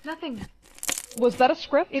hands? Nothing. Was that a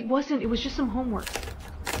script? It wasn't, it was just some homework.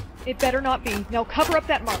 It better not be. Now cover up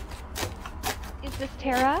that mark. Is this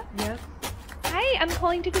Tara? Yes. Hi, I'm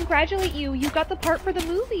calling to congratulate you. You got the part for the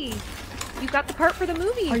movie. You got the part for the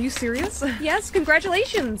movie. Are you serious? Yes,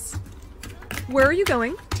 congratulations. Where are you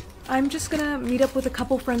going? I'm just gonna meet up with a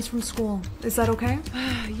couple friends from school. Is that okay?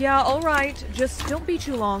 Yeah, alright. Just don't be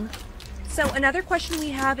too long. So another question we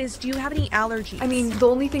have is, do you have any allergies? I mean, the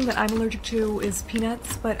only thing that I'm allergic to is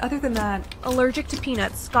peanuts, but other than that... Allergic to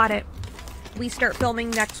peanuts. Got it. We start filming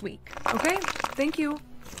next week. Okay, thank you.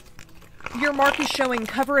 Your mark is showing.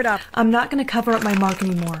 Cover it up. I'm not gonna cover up my mark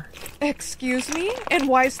anymore. Excuse me? And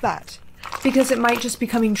why's that? Because it might just be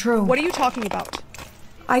coming true. What are you talking about?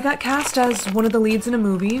 I got cast as one of the leads in a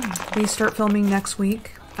movie. We start filming next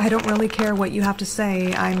week. I don't really care what you have to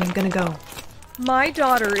say. I'm gonna go. My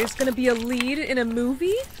daughter is gonna be a lead in a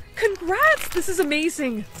movie? Congrats! This is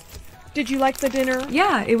amazing! Did you like the dinner?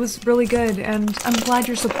 Yeah, it was really good, and I'm glad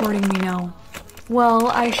you're supporting me now. Well,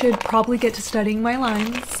 I should probably get to studying my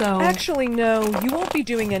lines, so... Actually, no. You won't be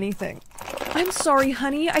doing anything. I'm sorry,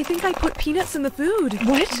 honey. I think I put peanuts in the food.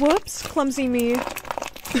 What? Whoops, clumsy me.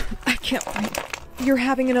 I can't breathe. You're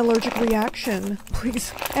having an allergic reaction.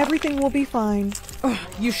 Please, everything will be fine. Ugh,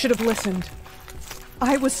 you should have listened.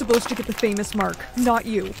 I was supposed to get the famous mark, not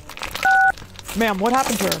you. Ma'am, what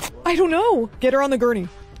happened to her? I don't know. Get her on the gurney.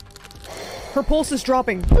 Her pulse is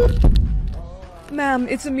dropping. Ma'am,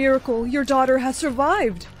 it's a miracle. Your daughter has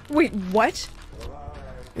survived. Wait, what?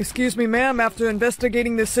 Excuse me, ma'am. After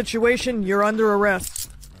investigating this situation, you're under arrest.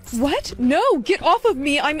 What? No, get off of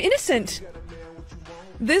me. I'm innocent.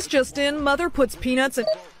 This just in, mother puts peanuts in...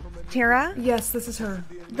 Tara? Yes, this is her.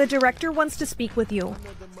 The director wants to speak with you.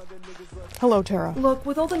 Hello, Tara. Look,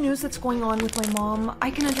 with all the news that's going on with my mom,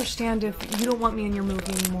 I can understand if you don't want me in your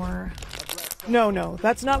movie anymore. No,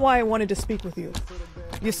 that's not why I wanted to speak with you.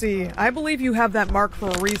 You see, I believe you have that mark for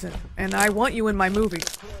a reason, and I want you in my movie.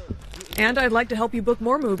 And I'd like to help you book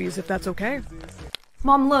more movies, if that's okay.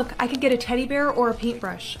 Mom, look, I could get a teddy bear or a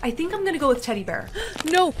paintbrush. I think I'm gonna go with teddy bear.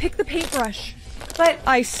 No, pick the paintbrush. But...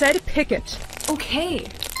 I said pick it. Okay.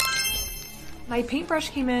 My paintbrush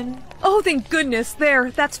came in. Oh, thank goodness. There,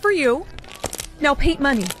 that's for you. Now paint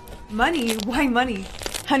money. Money? Why money?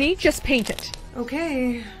 Honey, just paint it.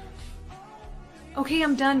 Okay. Okay,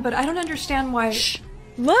 I'm done, but I don't understand why... Shh!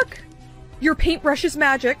 Look! Your paintbrush is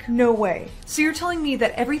magic. No way. So you're telling me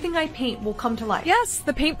that everything I paint will come to life? Yes,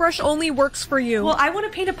 the paintbrush only works for you. Well, I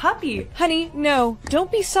want to paint a puppy. Honey, no.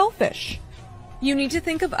 Don't be selfish. You need to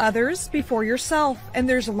think of others before yourself, and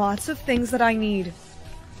there's lots of things that I need.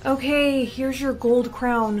 Okay, here's your gold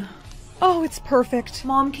crown. Oh, it's perfect.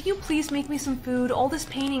 Mom, can you please make me some food? All this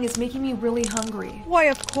painting is making me really hungry. Why,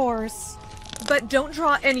 of course. But don't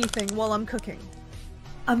draw anything while I'm cooking.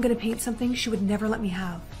 I'm gonna paint something she would never let me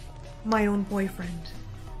have. My own boyfriend.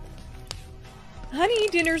 Honey,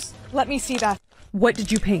 dinner's... Let me see that. What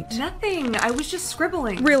did you paint? Nothing. I was just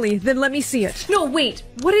scribbling. Really? Then let me see it. No, wait.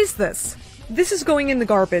 What is this? This is going in the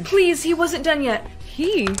garbage. Please, he wasn't done yet.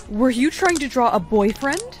 He? Were you trying to draw a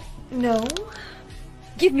boyfriend? No.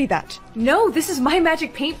 Give me that. No, this is my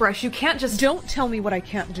magic paintbrush. You can't just... Don't tell me what I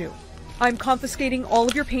can't do. I'm confiscating all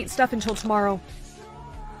of your paint stuff until tomorrow.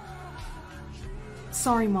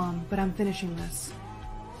 Sorry, Mom, but I'm finishing this.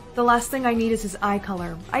 The last thing I need is his eye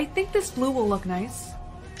color. I think this blue will look nice.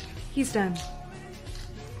 He's done.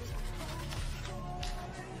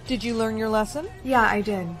 Did you learn your lesson? Yeah, I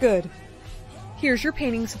did. Good. Here's your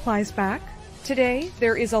painting supplies back. Today,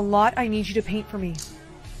 there is a lot I need you to paint for me.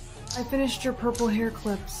 I finished your purple hair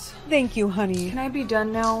clips. Thank you, honey. Can I be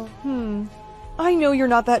done now? I know you're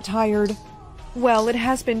not that tired. Well, it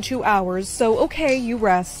has been 2 hours, so okay, you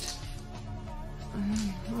rest.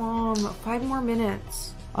 Mom, 5 more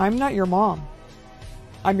minutes. I'm not your mom.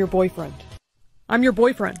 I'm your boyfriend. I'm your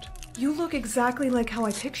boyfriend. You look exactly like how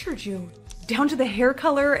I pictured you. Down to the hair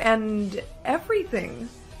color and everything.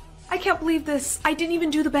 I can't believe this. I didn't even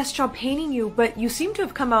do the best job painting you, but you seem to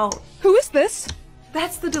have come out. Who is this?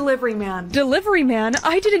 That's the delivery man. Delivery man?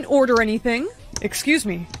 I didn't order anything. Excuse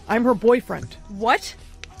me, I'm her boyfriend. What?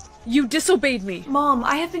 You disobeyed me. Mom,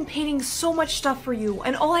 I have been painting so much stuff for you,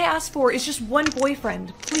 and all I asked for is just one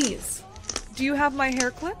boyfriend, please. Do you have my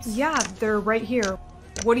hair clips? Yeah, they're right here.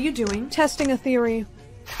 What are you doing? Testing a theory.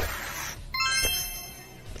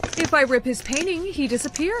 If I rip his painting, he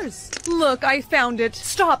disappears. Look, I found it.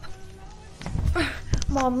 Stop!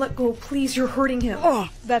 Mom, let go, please, you're hurting him. Oh,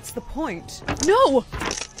 that's the point. No!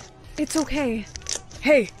 It's okay.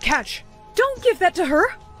 Hey, catch! Don't give that to her!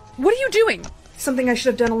 What are you doing? Something I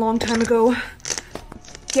should have done a long time ago.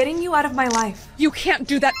 Getting you out of my life. You can't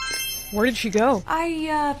do that. Where did she go?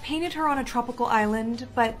 I, painted her on a tropical island,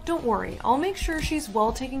 but don't worry, I'll make sure she's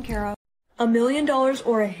well taken care of. $1 million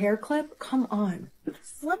or a hair clip? Come on.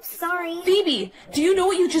 Whoops, sorry. Phoebe, do you know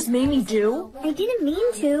what you just made me do? I didn't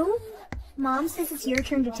mean to. Mom says it's your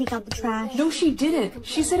turn to take out the trash. No, she didn't.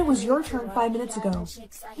 She said it was your turn 5 minutes ago.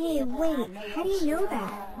 Hey, wait, how do you know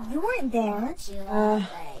that? You weren't there.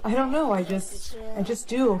 I don't know, I just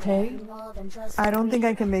do, okay? I don't think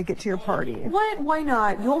I can make it to your party. What? Why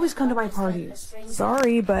not? You always come to my parties.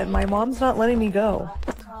 Sorry, but my mom's not letting me go.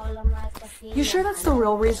 You sure that's the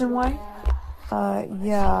real reason why?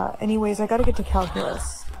 Yeah. Anyways, I gotta get to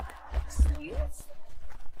calculus.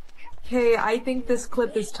 Okay, I think this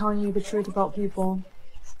clip is telling you the truth about people.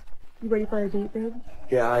 You ready for our date, babe?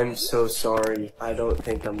 Yeah, I'm so sorry. I don't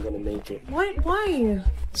think I'm gonna make it. What? Why?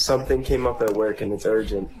 Something came up at work and it's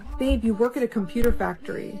urgent. Babe, you work at a computer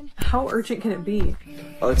factory. How urgent can it be?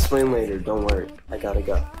 I'll explain later, don't worry. I gotta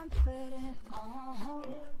go.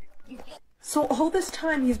 So all this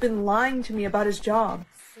time he's been lying to me about his job.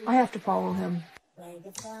 I have to follow him.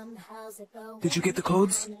 Did you get the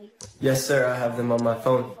codes? Yes, sir, I have them on my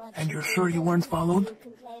phone. And you're sure you weren't followed?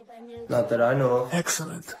 Not that I know of.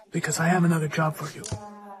 Excellent, because I have another job for you.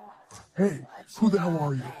 Hey, who the hell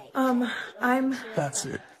are you? I'm... That's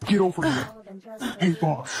it. Get over here. Hey,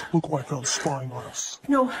 boss, look who I found spying on us.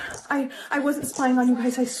 No, I wasn't spying on you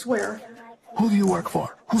guys, I swear. Who do you work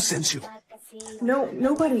for? Who sent you? No,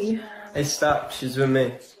 nobody. Hey, stop. She's with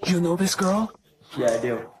me. You know this girl? Yeah, I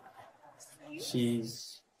do.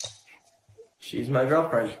 She's my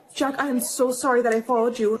girlfriend. Jack, I am so sorry that I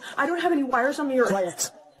followed you. I don't have any wires on me or...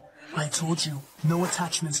 Quiet. I told you, no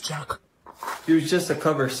attachments, Jack. She was just a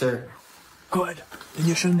cover, sir. Good. Then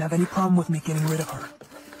you shouldn't have any problem with me getting rid of her.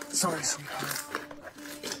 Sorry, sweetheart.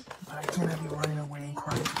 But I can't have you running away and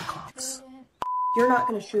crying to the cops. You're not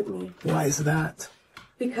gonna shoot me. Why is that?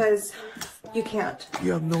 Because you can't.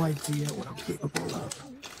 You have no idea what I'm capable of.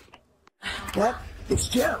 What? It's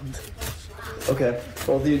jammed. Okay,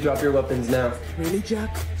 both of you drop your weapons now. Really,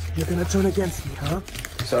 Jack? You're gonna turn against me, huh?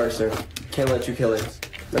 Sorry, sir. Can't let you kill her.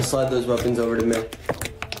 Now slide those weapons over to me.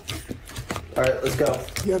 Alright, let's go.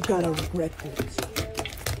 You're gonna regret this.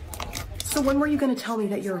 So when were you gonna tell me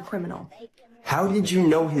that you're a criminal? How did you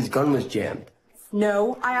know his gun was jammed?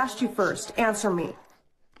 No, I asked you first. Answer me.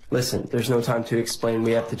 Listen, there's no time to explain.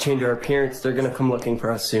 We have to change our appearance. They're gonna come looking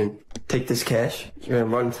for us soon. Take this cash. You're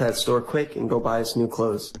gonna run to that store quick and go buy us new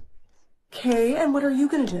clothes. Okay, and what are you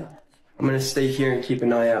gonna do? I'm gonna stay here and keep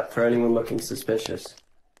an eye out for anyone looking suspicious.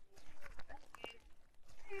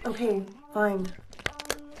 Okay, fine.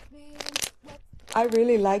 I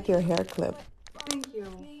really like your hair clip. Thank you.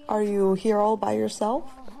 Are you here all by yourself?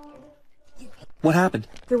 What happened?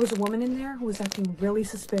 There was a woman in there who was acting really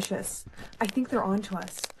suspicious. I think they're onto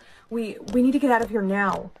us. We need to get out of here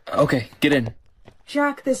now. Okay, get in.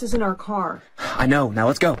 Jack, this isn't our car. I know, now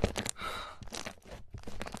let's go.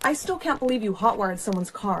 I still can't believe you hotwired someone's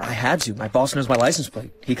car. I had to. My boss knows my license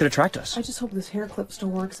plate. He could have tracked us. I just hope this hair clip still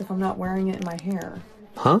works if I'm not wearing it in my hair.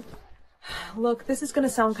 Huh? Look, this is gonna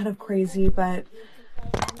sound kind of crazy, but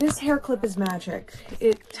this hair clip is magic.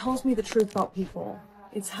 It tells me the truth about people.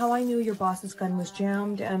 It's how I knew your boss's gun was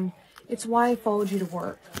jammed, and it's why I followed you to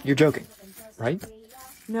work. You're joking, right?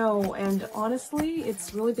 No, and honestly,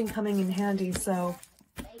 it's really been coming in handy, so...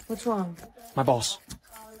 What's wrong? My boss.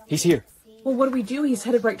 He's here. Well, what do we do? He's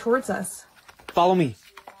headed right towards us. Follow me.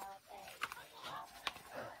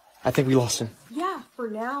 I think we lost him. Yeah, for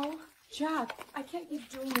now. Jack, I can't keep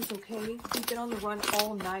doing this, okay? We've been on the run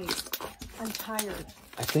all night. I'm tired.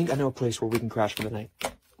 I think I know a place where we can crash for the night.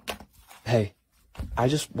 Hey, I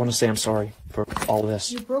just want to say I'm sorry for all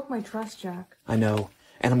this. You broke my trust, Jack. I know,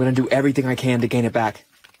 and I'm gonna do everything I can to gain it back.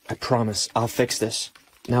 I promise, I'll fix this.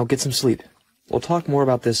 Now get some sleep. We'll talk more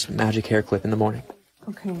about this magic hair clip in the morning.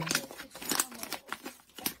 Okay.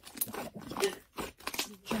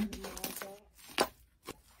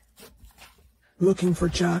 Looking for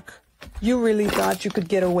Jack? You really thought you could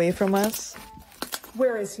get away from us?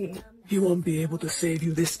 Where is he? He won't be able to save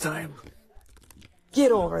you this time.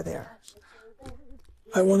 Get over there.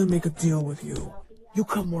 I want to make a deal with you. You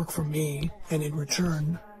come work for me, and in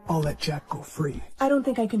return, I'll let Jack go free. I don't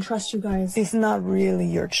think I can trust you guys. It's not really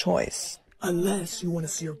your choice. Unless you want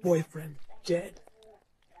to see your boyfriend dead.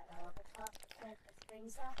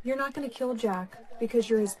 You're not going to kill Jack because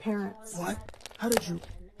you're his parents. What? How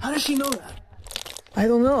does she know that? I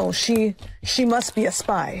don't know. She must be a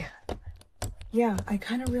spy. Yeah, I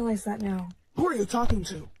kind of realize that now. Who are you talking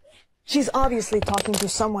to? She's obviously talking to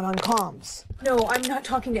someone on comms. No, I'm not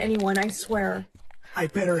talking to anyone, I swear. I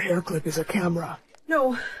bet her hair clip is a camera.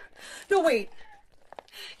 No, wait.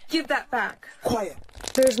 Give that back. Quiet.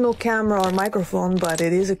 There's no camera or microphone, but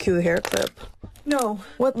it is a cute hair clip. No.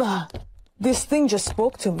 What the? This thing just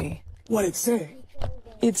spoke to me. What'd it say?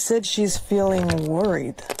 It said she's feeling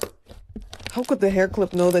worried. How could the hair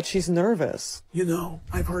clip know that she's nervous? You know,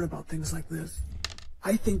 I've heard about things like this.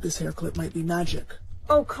 I think this hair clip might be magic.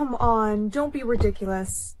 Oh, come on. Don't be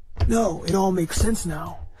ridiculous. No, it all makes sense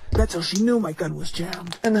now. That's how she knew my gun was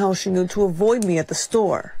jammed. And how she knew to avoid me at the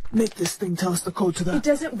store. Make this thing tell us the code to the... It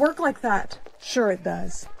doesn't work like that. Sure it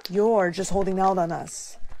does. You're just holding out on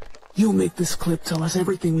us. You make this clip tell us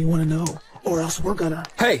everything we want to know, or else we're gonna...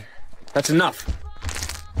 Hey! That's enough.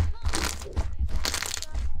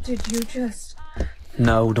 Did you just...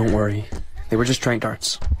 No, don't worry. They were just trank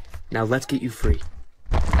darts. Now let's get you free.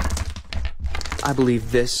 I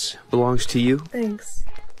believe this belongs to you. Thanks.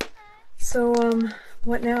 So,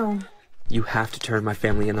 what now? You have to turn my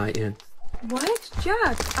family and I in. What?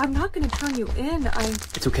 Jack, I'm not gonna turn you in.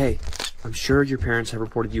 It's okay. I'm sure your parents have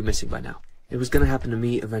reported you missing by now. It was gonna happen to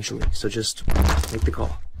me eventually, so just make the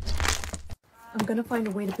call. I'm gonna find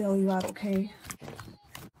a way to bail you out, okay?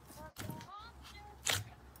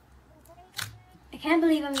 I can't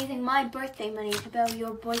believe I'm using my birthday money to bail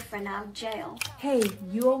your boyfriend out of jail. Hey,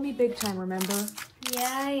 you owe me big time, remember?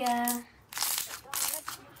 Yeah.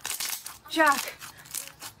 Jack!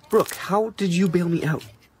 Brooke, how did you bail me out?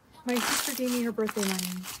 My sister gave me her birthday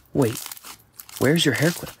money. Wait, where's your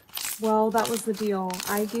hair clip? Well, that was the deal.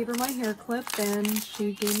 I gave her my hair clip, and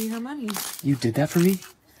she gave me her money. You did that for me?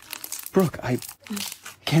 Brooke, I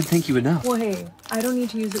can't thank you enough. Well, hey, I don't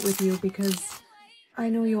need to use it with you because I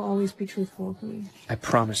know you'll always be truthful with me. I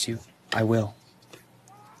promise you, I will.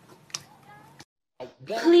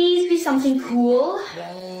 Please be something cool.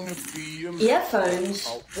 Earphones.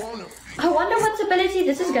 I wonder what ability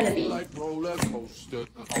this is gonna be.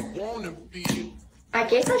 I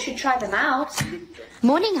guess I should try them out.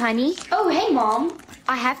 Morning, honey. Oh, hey, Mom.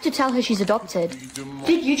 I have to tell her she's adopted.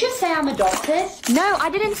 Did you just say I'm adopted? No, I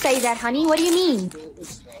didn't say that, honey. What do you mean?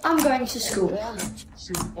 I'm going to school.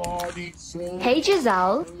 Hey,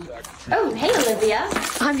 Giselle. Oh, hey, Olivia.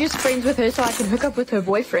 I'm just friends with her so I can hook up with her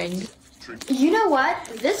boyfriend. You know what?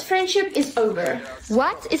 This friendship is over.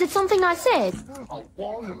 What? Is it something I said?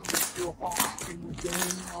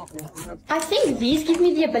 I think these give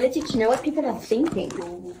me the ability to know what people are thinking.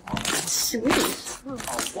 Sweet.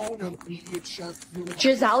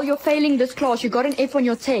 Giselle, you're failing this class. You got an F on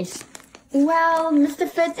your test. Well, Mr.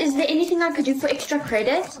 Fitz, is there anything I could do for extra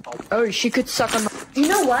credit? Oh, she could suck on my... You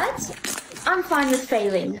know what? I'm fine with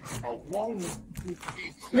failing.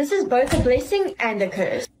 This is both a blessing and a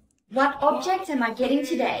curse. What object am I getting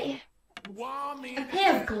today? A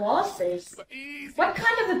pair of glasses? What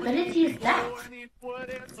kind of ability is that?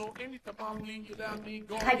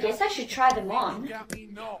 I guess I should try them on.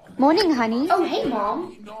 Morning, honey. Oh, hey,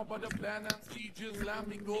 Mom.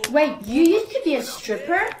 Wait, you used to be a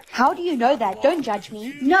stripper? How do you know that? Don't judge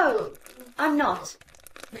me. No, I'm not.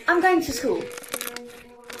 I'm going to school.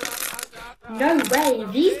 No way,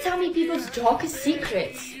 these tell me people's darkest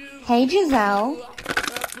secrets. Hey, Giselle.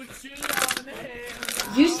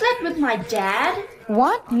 You slept with my dad?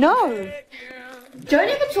 What? No. Don't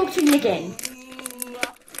ever talk to me again.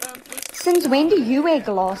 Since when do you wear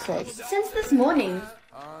glasses? Since this morning.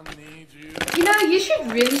 You know, you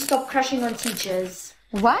should really stop crushing on teachers.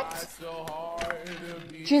 What?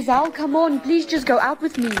 Giselle, come on, please just go out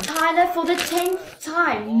with me. Tyler, for the 10th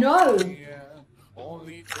time, no.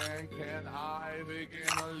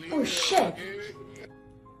 Oh shit.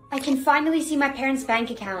 I can finally see my parents' bank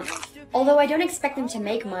account. Although I don't expect them to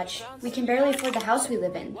make much. We can barely afford the house we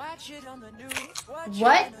live in.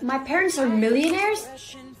 What? My parents are millionaires?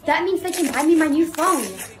 That means they can buy me my new phone.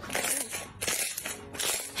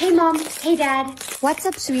 Hey, Mom. Hey, Dad. What's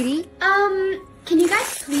up, sweetie? Can you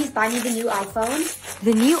guys please buy me the new iPhone?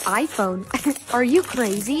 The new iPhone? Are you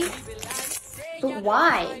crazy? But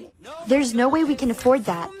why? There's no way we can afford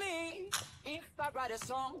that.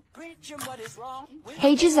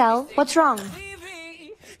 Hey Giselle, what's wrong?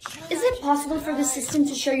 Is it possible for the system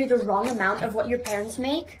to show you the wrong amount of what your parents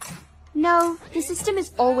make? No, the system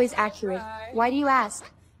is always accurate. Why do you ask?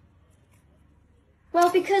 Well,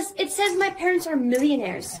 because it says my parents are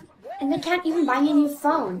millionaires, and they can't even buy me a new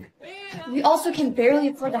phone. We also can barely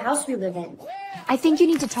afford the house we live in. I think you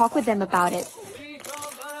need to talk with them about it.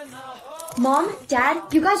 Mom, Dad,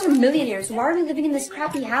 you guys are millionaires. Why are we living in this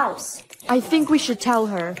crappy house? I think we should tell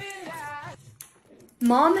her.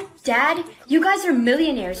 Mom, Dad, you guys are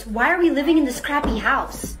millionaires. Why are we living in this crappy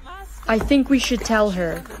house? I think we should tell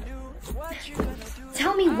her.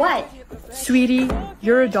 Tell me what? Sweetie,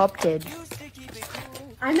 you're adopted.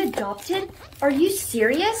 I'm adopted? Are you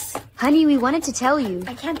serious? Honey, we wanted to tell you.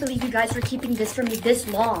 I can't believe you guys were keeping this from me this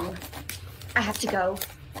long. I have to go.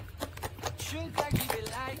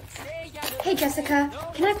 Hey Jessica,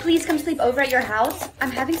 can I please come sleep over at your house? I'm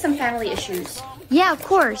having some family issues. Yeah, of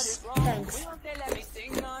course. Thanks.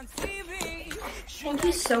 Thank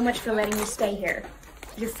you so much for letting me stay here.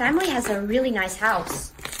 Your family has a really nice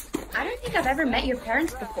house. I don't think I've ever met your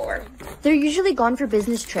parents before. They're usually gone for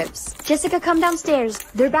business trips. Jessica, come downstairs.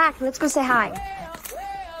 They're back. Let's go say hi.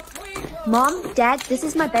 Mom, Dad, this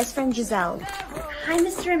is my best friend Giselle. Hi,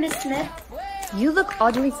 Mr. and Miss Smith. You look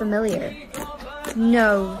oddly familiar.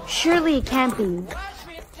 No, surely it can't be.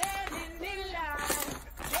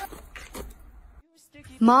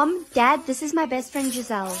 Mom, Dad, this is my best friend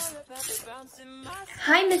Giselle.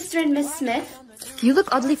 Hi, Mr. and Miss Smith. You look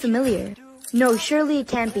oddly familiar. No, surely it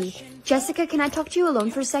can't be. Jessica, can I talk to you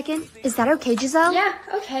alone for a second? Is that okay, Giselle? Yeah,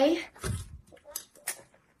 okay.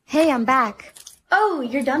 Hey, I'm back. Oh,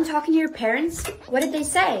 you're done talking to your parents? What did they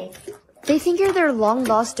say? They think you're their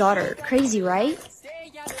long-lost daughter. Crazy, right?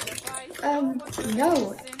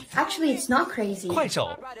 No. Actually, it's not crazy. 快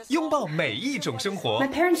手，拥抱每一种生活。 My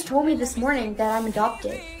parents told me this morning that I'm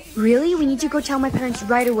adopted. Really? We need to go tell my parents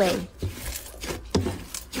right away.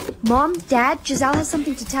 Mom, Dad, Giselle has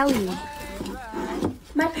something to tell you.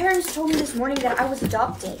 My parents told me this morning that I was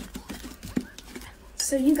adopted.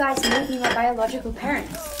 So you guys may be my biological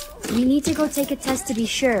parents. We need to go take a test to be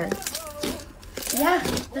sure. Yeah,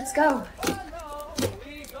 let's go.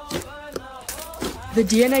 The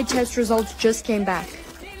DNA test results just came back.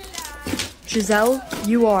 Giselle,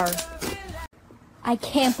 you are. I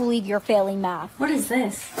can't believe you're failing math. What is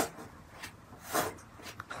this?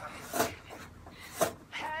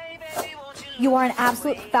 You are an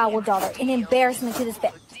absolute foul daughter, an embarrassment to this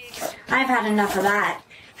family. I've had enough of that.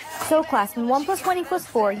 So class, when 1 + 1 =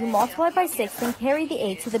 4, you multiply by 6, then carry the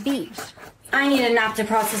a to the b. I need a nap to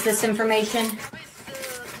process this information.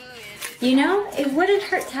 You know, it wouldn't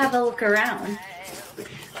hurt to have a look around.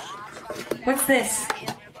 What's this?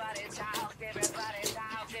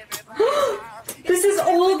 This is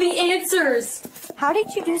all the answers! How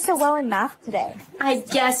did you do so well in math today? I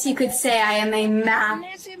guess you could say I am a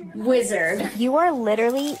math wizard. You are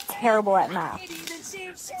literally terrible at math.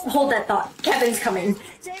 Hold that thought. Kevin's coming.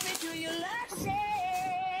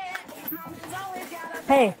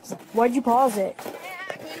 Hey, why'd you pause it?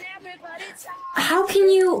 How can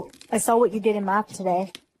you... I saw what you did in math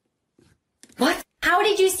today. What? How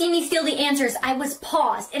did you see me steal the answers? I was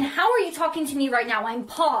paused. And how are you talking to me right now? I'm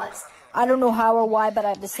paused. I don't know how or why, but I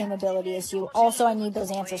have the same ability as you. Also, I need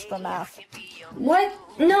those answers for math. What?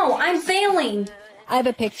 No, I'm failing. I have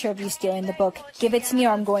a picture of you stealing the book. Give it to me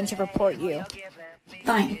or I'm going to report you.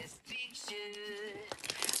 Fine.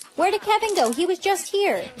 Where did Kevin go? He was just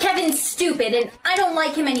here. Kevin's stupid and I don't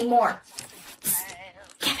like him anymore.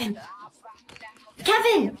 Kevin.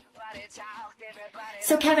 Kevin!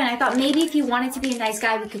 So Kevin, I thought maybe if you wanted to be a nice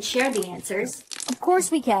guy, we could share the answers. Of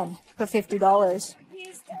course we can. For $50.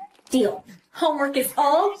 Deal. Homework is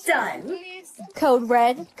all done. Code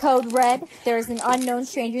red. Code red. There is an unknown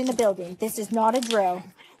stranger in the building. This is not a drill.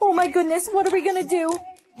 Oh my goodness, what are we gonna do?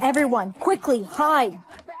 Everyone, quickly, hide.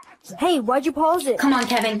 Hey, why'd you pause it? Come on,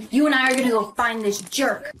 Kevin. You and I are gonna go find this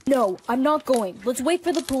jerk. No, I'm not going. Let's wait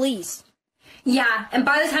for the police. Yeah, and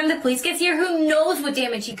by the time the police gets here, who knows what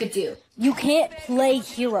damage he could do. You can't play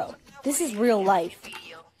hero. This is real life.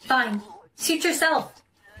 Fine. Suit yourself.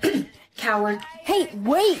 Coward. Hey,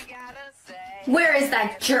 wait! Where is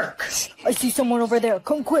that jerk? I see someone over there.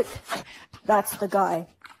 Come quick. That's the guy.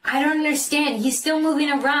 I don't understand. He's still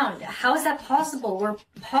moving around. How is that possible? We're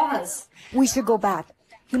paused. We should go back.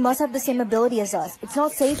 He must have the same ability as us. It's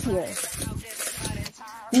not safe here.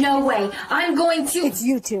 No way. I'm going to... It's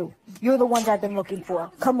you two. You're the ones I've been looking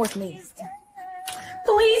for. Come with me.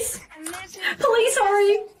 Police! Police,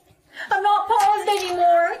 hurry! I'm not paused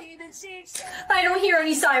anymore! I don't hear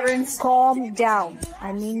any sirens. Calm down.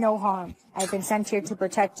 I mean no harm. I've been sent here to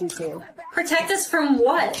protect you two. Protect us from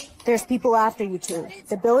what? There's people after you two.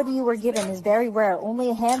 The ability you were given is very rare. Only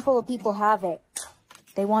a handful of people have it.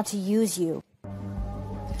 They want to use you.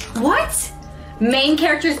 What? Main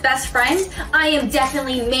character's best friend? I am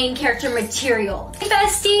definitely main character material. Hey,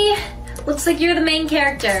 bestie. Looks like you're the main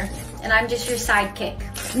character, and I'm just your sidekick.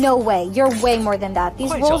 No way. You're way more than that.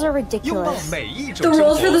 These roles are ridiculous. The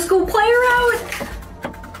roles for the school play are out.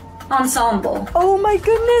 Ensemble. Oh my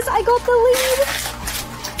goodness, I got the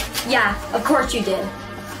lead. Yeah, of course you did.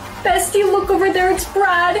 Bestie, look over there, it's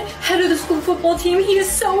Brad, head of the school football team. He is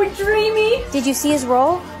so dreamy. Did you see his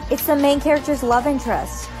role? It's the main character's love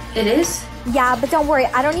interest. It is? Yeah, but don't worry,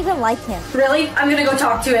 I don't even like him. Really? I'm gonna go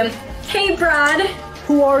talk to him. Hey, Brad.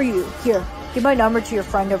 Who are you? Here, give my number to your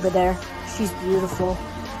friend over there. She's beautiful.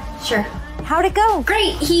 Sure. How'd it go?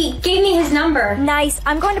 Great, he gave me his number. Nice,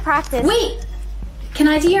 I'm going to practice. Wait, can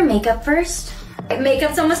I do your makeup first?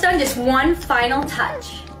 Makeup's almost done, just one final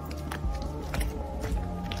touch.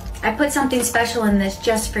 I put something special in this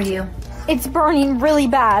just for you. It's burning really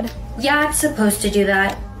bad. Yeah, it's supposed to do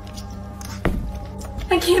that.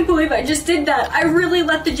 I can't believe I just did that. I really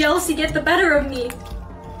let the jealousy get the better of me.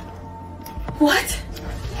 What?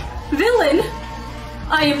 Villain?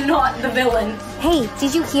 I am not the villain. Hey,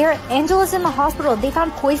 did you hear? Angela's in the hospital. They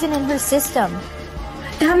found poison in her system.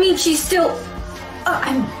 That means she's still...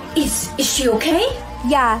 Is she okay?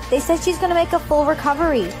 Yeah, they said she's gonna make a full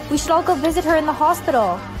recovery. We should all go visit her in the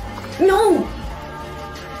hospital. No!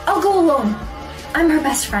 I'll go alone. I'm her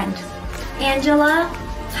best friend. Angela,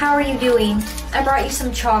 how are you doing? I brought you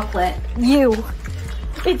some chocolate. You.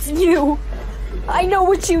 It's you. I know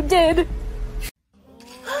what you did.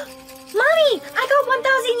 Mommy, I got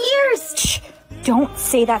 1,000 years. Shh. Don't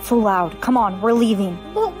say that so loud. Come on, we're leaving.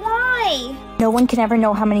 But why? No one can ever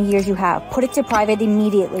know how many years you have. Put it to private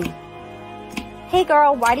immediately. Hey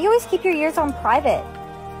girl, why do you always keep your years on private?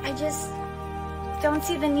 I just don't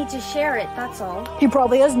see the need to share it, that's all. He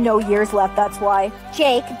probably has no years left, that's why.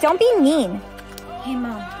 Jake, don't be mean. Hey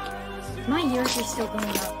Mom, my years are still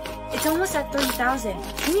going up. It's almost at 3,000.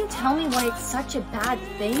 Can you tell me why it's such a bad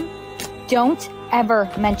thing? Don't ever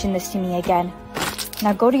mention this to me again.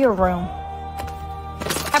 Now go to your room.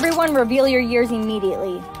 Everyone reveal your years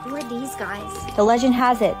immediately. Who are these guys? The legend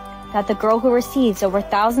has it that the girl who receives over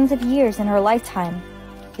thousands of years in her lifetime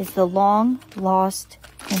is the long-lost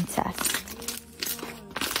princess.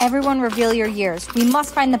 Everyone reveal your years. We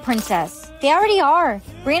must find the princess. They already are.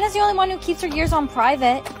 Brianna's the only one who keeps her years on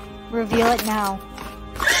private. Reveal it now.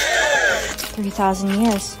 3,000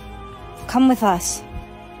 years. Come with us.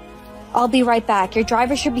 I'll be right back. Your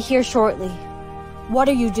driver should be here shortly. What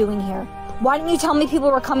are you doing here? Why didn't you tell me people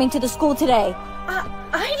were coming to the school today?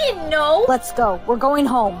 I didn't know. Let's go. We're going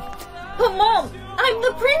home. But Mom, I'm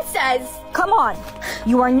the princess. Come on.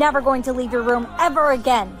 You are never going to leave your room ever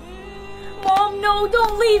again. Mom, no,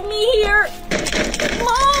 don't leave me here.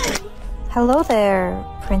 Mom! Hello there,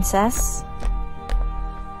 princess.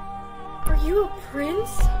 Are you a prince?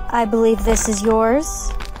 I believe this is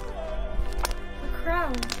yours. A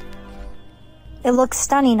crown. It looks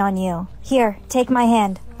stunning on you. Here, take my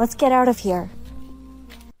hand. Let's get out of here.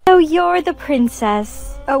 Oh, you're the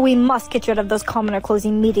princess. Oh, we must get rid of those commoner clothes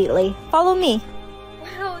immediately. Follow me.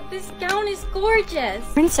 Wow, this gown is gorgeous.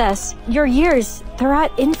 Princess, your years, they're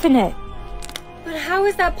at infinite. But how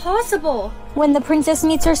is that possible? When the princess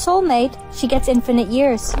meets her soulmate, she gets infinite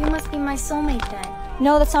years. You must be my soulmate then.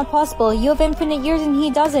 No, that's not possible. You have infinite years and he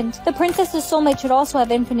doesn't. The princess's soulmate should also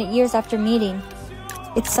have infinite years after meeting.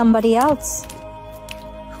 It's somebody else.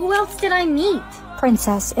 Who else did I meet?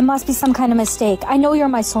 Princess, it must be some kind of mistake. I know you're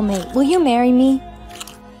my soulmate. Will you marry me?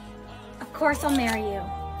 Of course I'll marry you.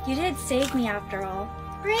 You did save me after all.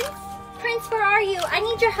 Prince? Prince, where are you? I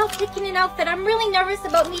need your help picking an outfit. I'm really nervous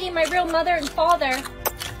about meeting my real mother and father.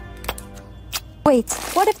 Wait,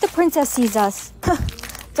 what if the princess sees us?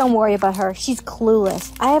 Don't worry about her. She's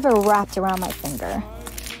clueless. I have her wrapped around my finger.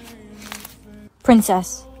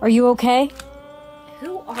 Princess, are you okay?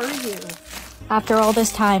 Who are you? After all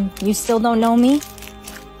this time, you still don't know me?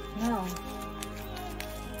 No.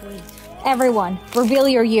 Wait. Everyone, reveal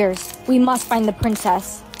your years. We must find the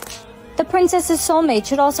princess. The princess's soulmate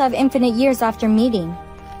should also have infinite years after meeting.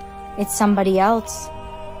 It's somebody else.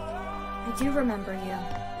 I do remember you.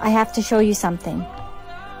 I have to show you something.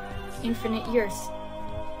 Infinite years.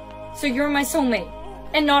 So you're my soulmate,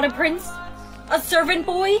 and not a prince? A servant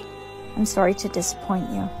boy? I'm sorry to disappoint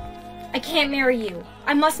you. I can't marry you.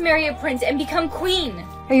 I must marry a prince and become queen.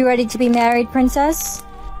 Are you ready to be married, princess?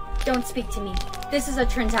 Don't speak to me. This is a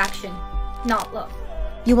transaction, not love.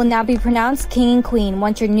 You will now be pronounced king and queen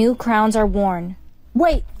once your new crowns are worn.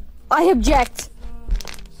 Wait! I object!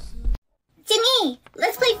 Timmy,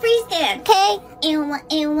 let's play freeze dance. Okay.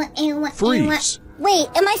 Freeze. Wait,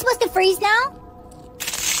 am I supposed to freeze now?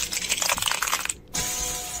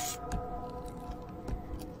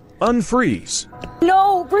 Unfreeze.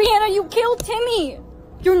 No, Brianna, you killed Timmy.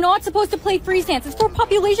 You're not supposed to play freeze dance. It's for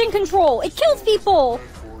population control. It kills people.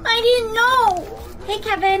 I didn't know. Hey,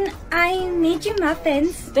 Kevin, I made you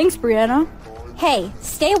muffins. Thanks, Brianna. Hey,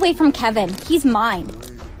 stay away from Kevin. He's mine.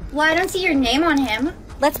 Well, I don't see your name on him.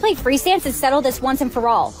 Let's play freeze dance and settle this once and for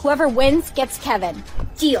all. Whoever wins gets Kevin.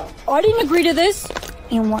 Deal. I didn't agree to this.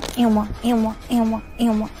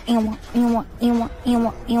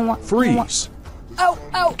 Freeze. Ow,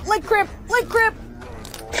 ow, leg grip, leg grip.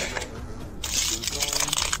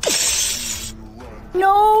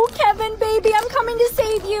 No, Kevin, baby, I'm coming to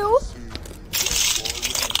save you.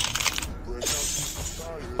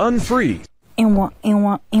 Unfreeze.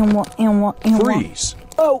 Freeze.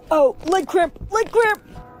 Oh, leg cramp, leg cramp.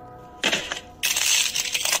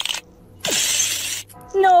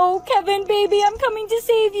 No, Kevin, baby, I'm coming to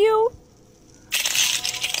save you.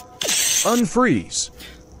 Unfreeze.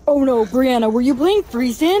 Oh no, Brianna, were you playing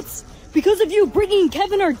freeze dance? Because of you, Brittany and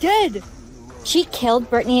Kevin are dead. She killed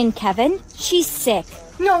Brittany and Kevin? She's sick.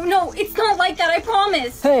 No, it's not like that, I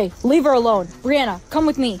promise. Hey, leave her alone. Brianna, come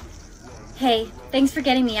with me. Hey, thanks for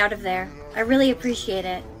getting me out of there. I really appreciate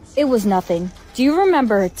it. It was nothing. Do you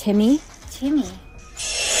remember Timmy? Timmy?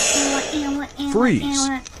 Freeze.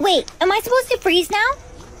 Wait, am I supposed to freeze now?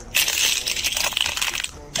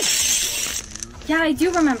 Yeah, I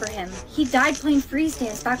do remember him. He died playing freeze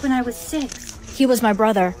dance back when I was 6. He was my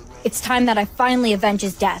brother. It's time that I finally avenge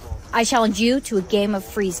his death. I challenge you to a game of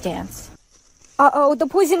freeze dance. Uh-oh, the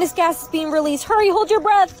poisonous gas is being released. Hurry, hold your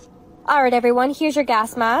breath! Alright, everyone, here's your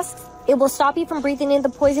gas masks. It will stop you from breathing in the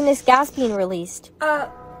poisonous gas being released.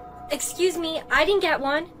 Excuse me, I didn't get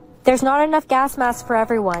one. There's not enough gas masks for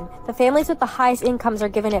everyone. The families with the highest incomes are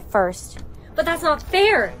given it first. But that's not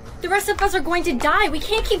fair. The rest of us are going to die. We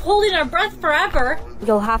can't keep holding our breath forever.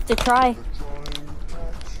 You'll have to try.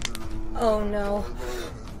 Oh no.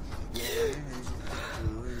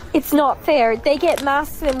 It's not fair. They get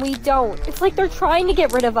masks and we don't. It's like they're trying to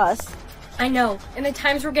get rid of us. I know, and the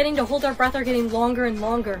times we're getting to hold our breath are getting longer and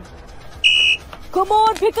longer. Come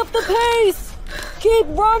on, pick up the pace! Keep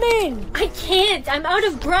running! I can't! I'm out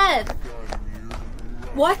of breath!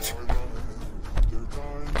 What?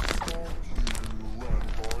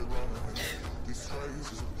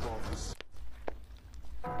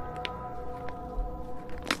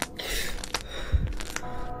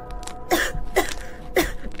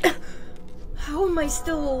 How am I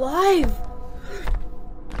still alive?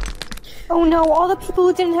 Oh no, all the people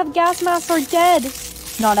who didn't have gas masks are dead.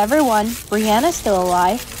 Not everyone. Brianna's still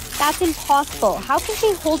alive. That's impossible. How can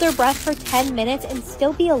she hold her breath for 10 minutes and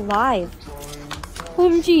still be alive?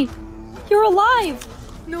 OMG, you're alive!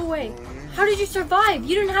 No way. How did you survive?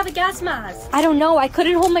 You didn't have a gas mask. I don't know. I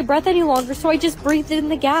couldn't hold my breath any longer, so I just breathed in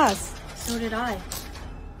the gas. So did I.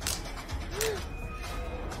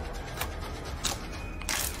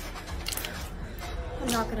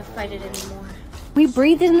 I'm not gonna fight it anymore. We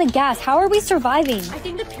breathed in the gas. How are we surviving? I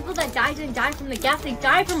think the people that died didn't die from the gas. They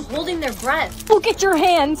died from holding their breath. Look at your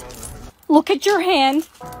hand. Look at your hand.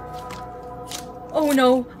 Oh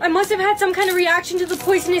no, I must have had some kind of reaction to the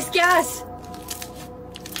poisonous gas.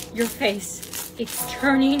 Your face, it's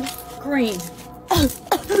turning green.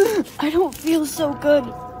 I don't feel so good.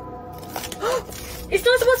 It's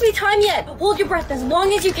not supposed to be time yet. Hold your breath as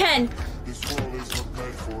long as you can.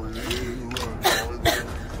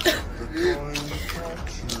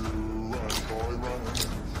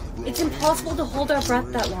 It's impossible to hold our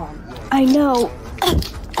breath that long. I know.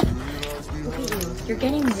 Look at you. You're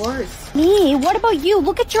getting worse. Me? What about you?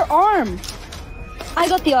 Look at your arm. I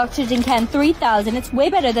got the oxygen can 3000. It's way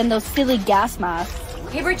better than those silly gas masks.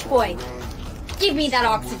 Hey, rich boy. Give me that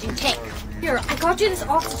oxygen tank. Here, I got you this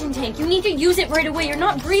oxygen tank. You need to use it right away. You're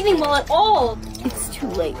not breathing well at all. It's too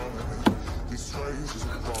late.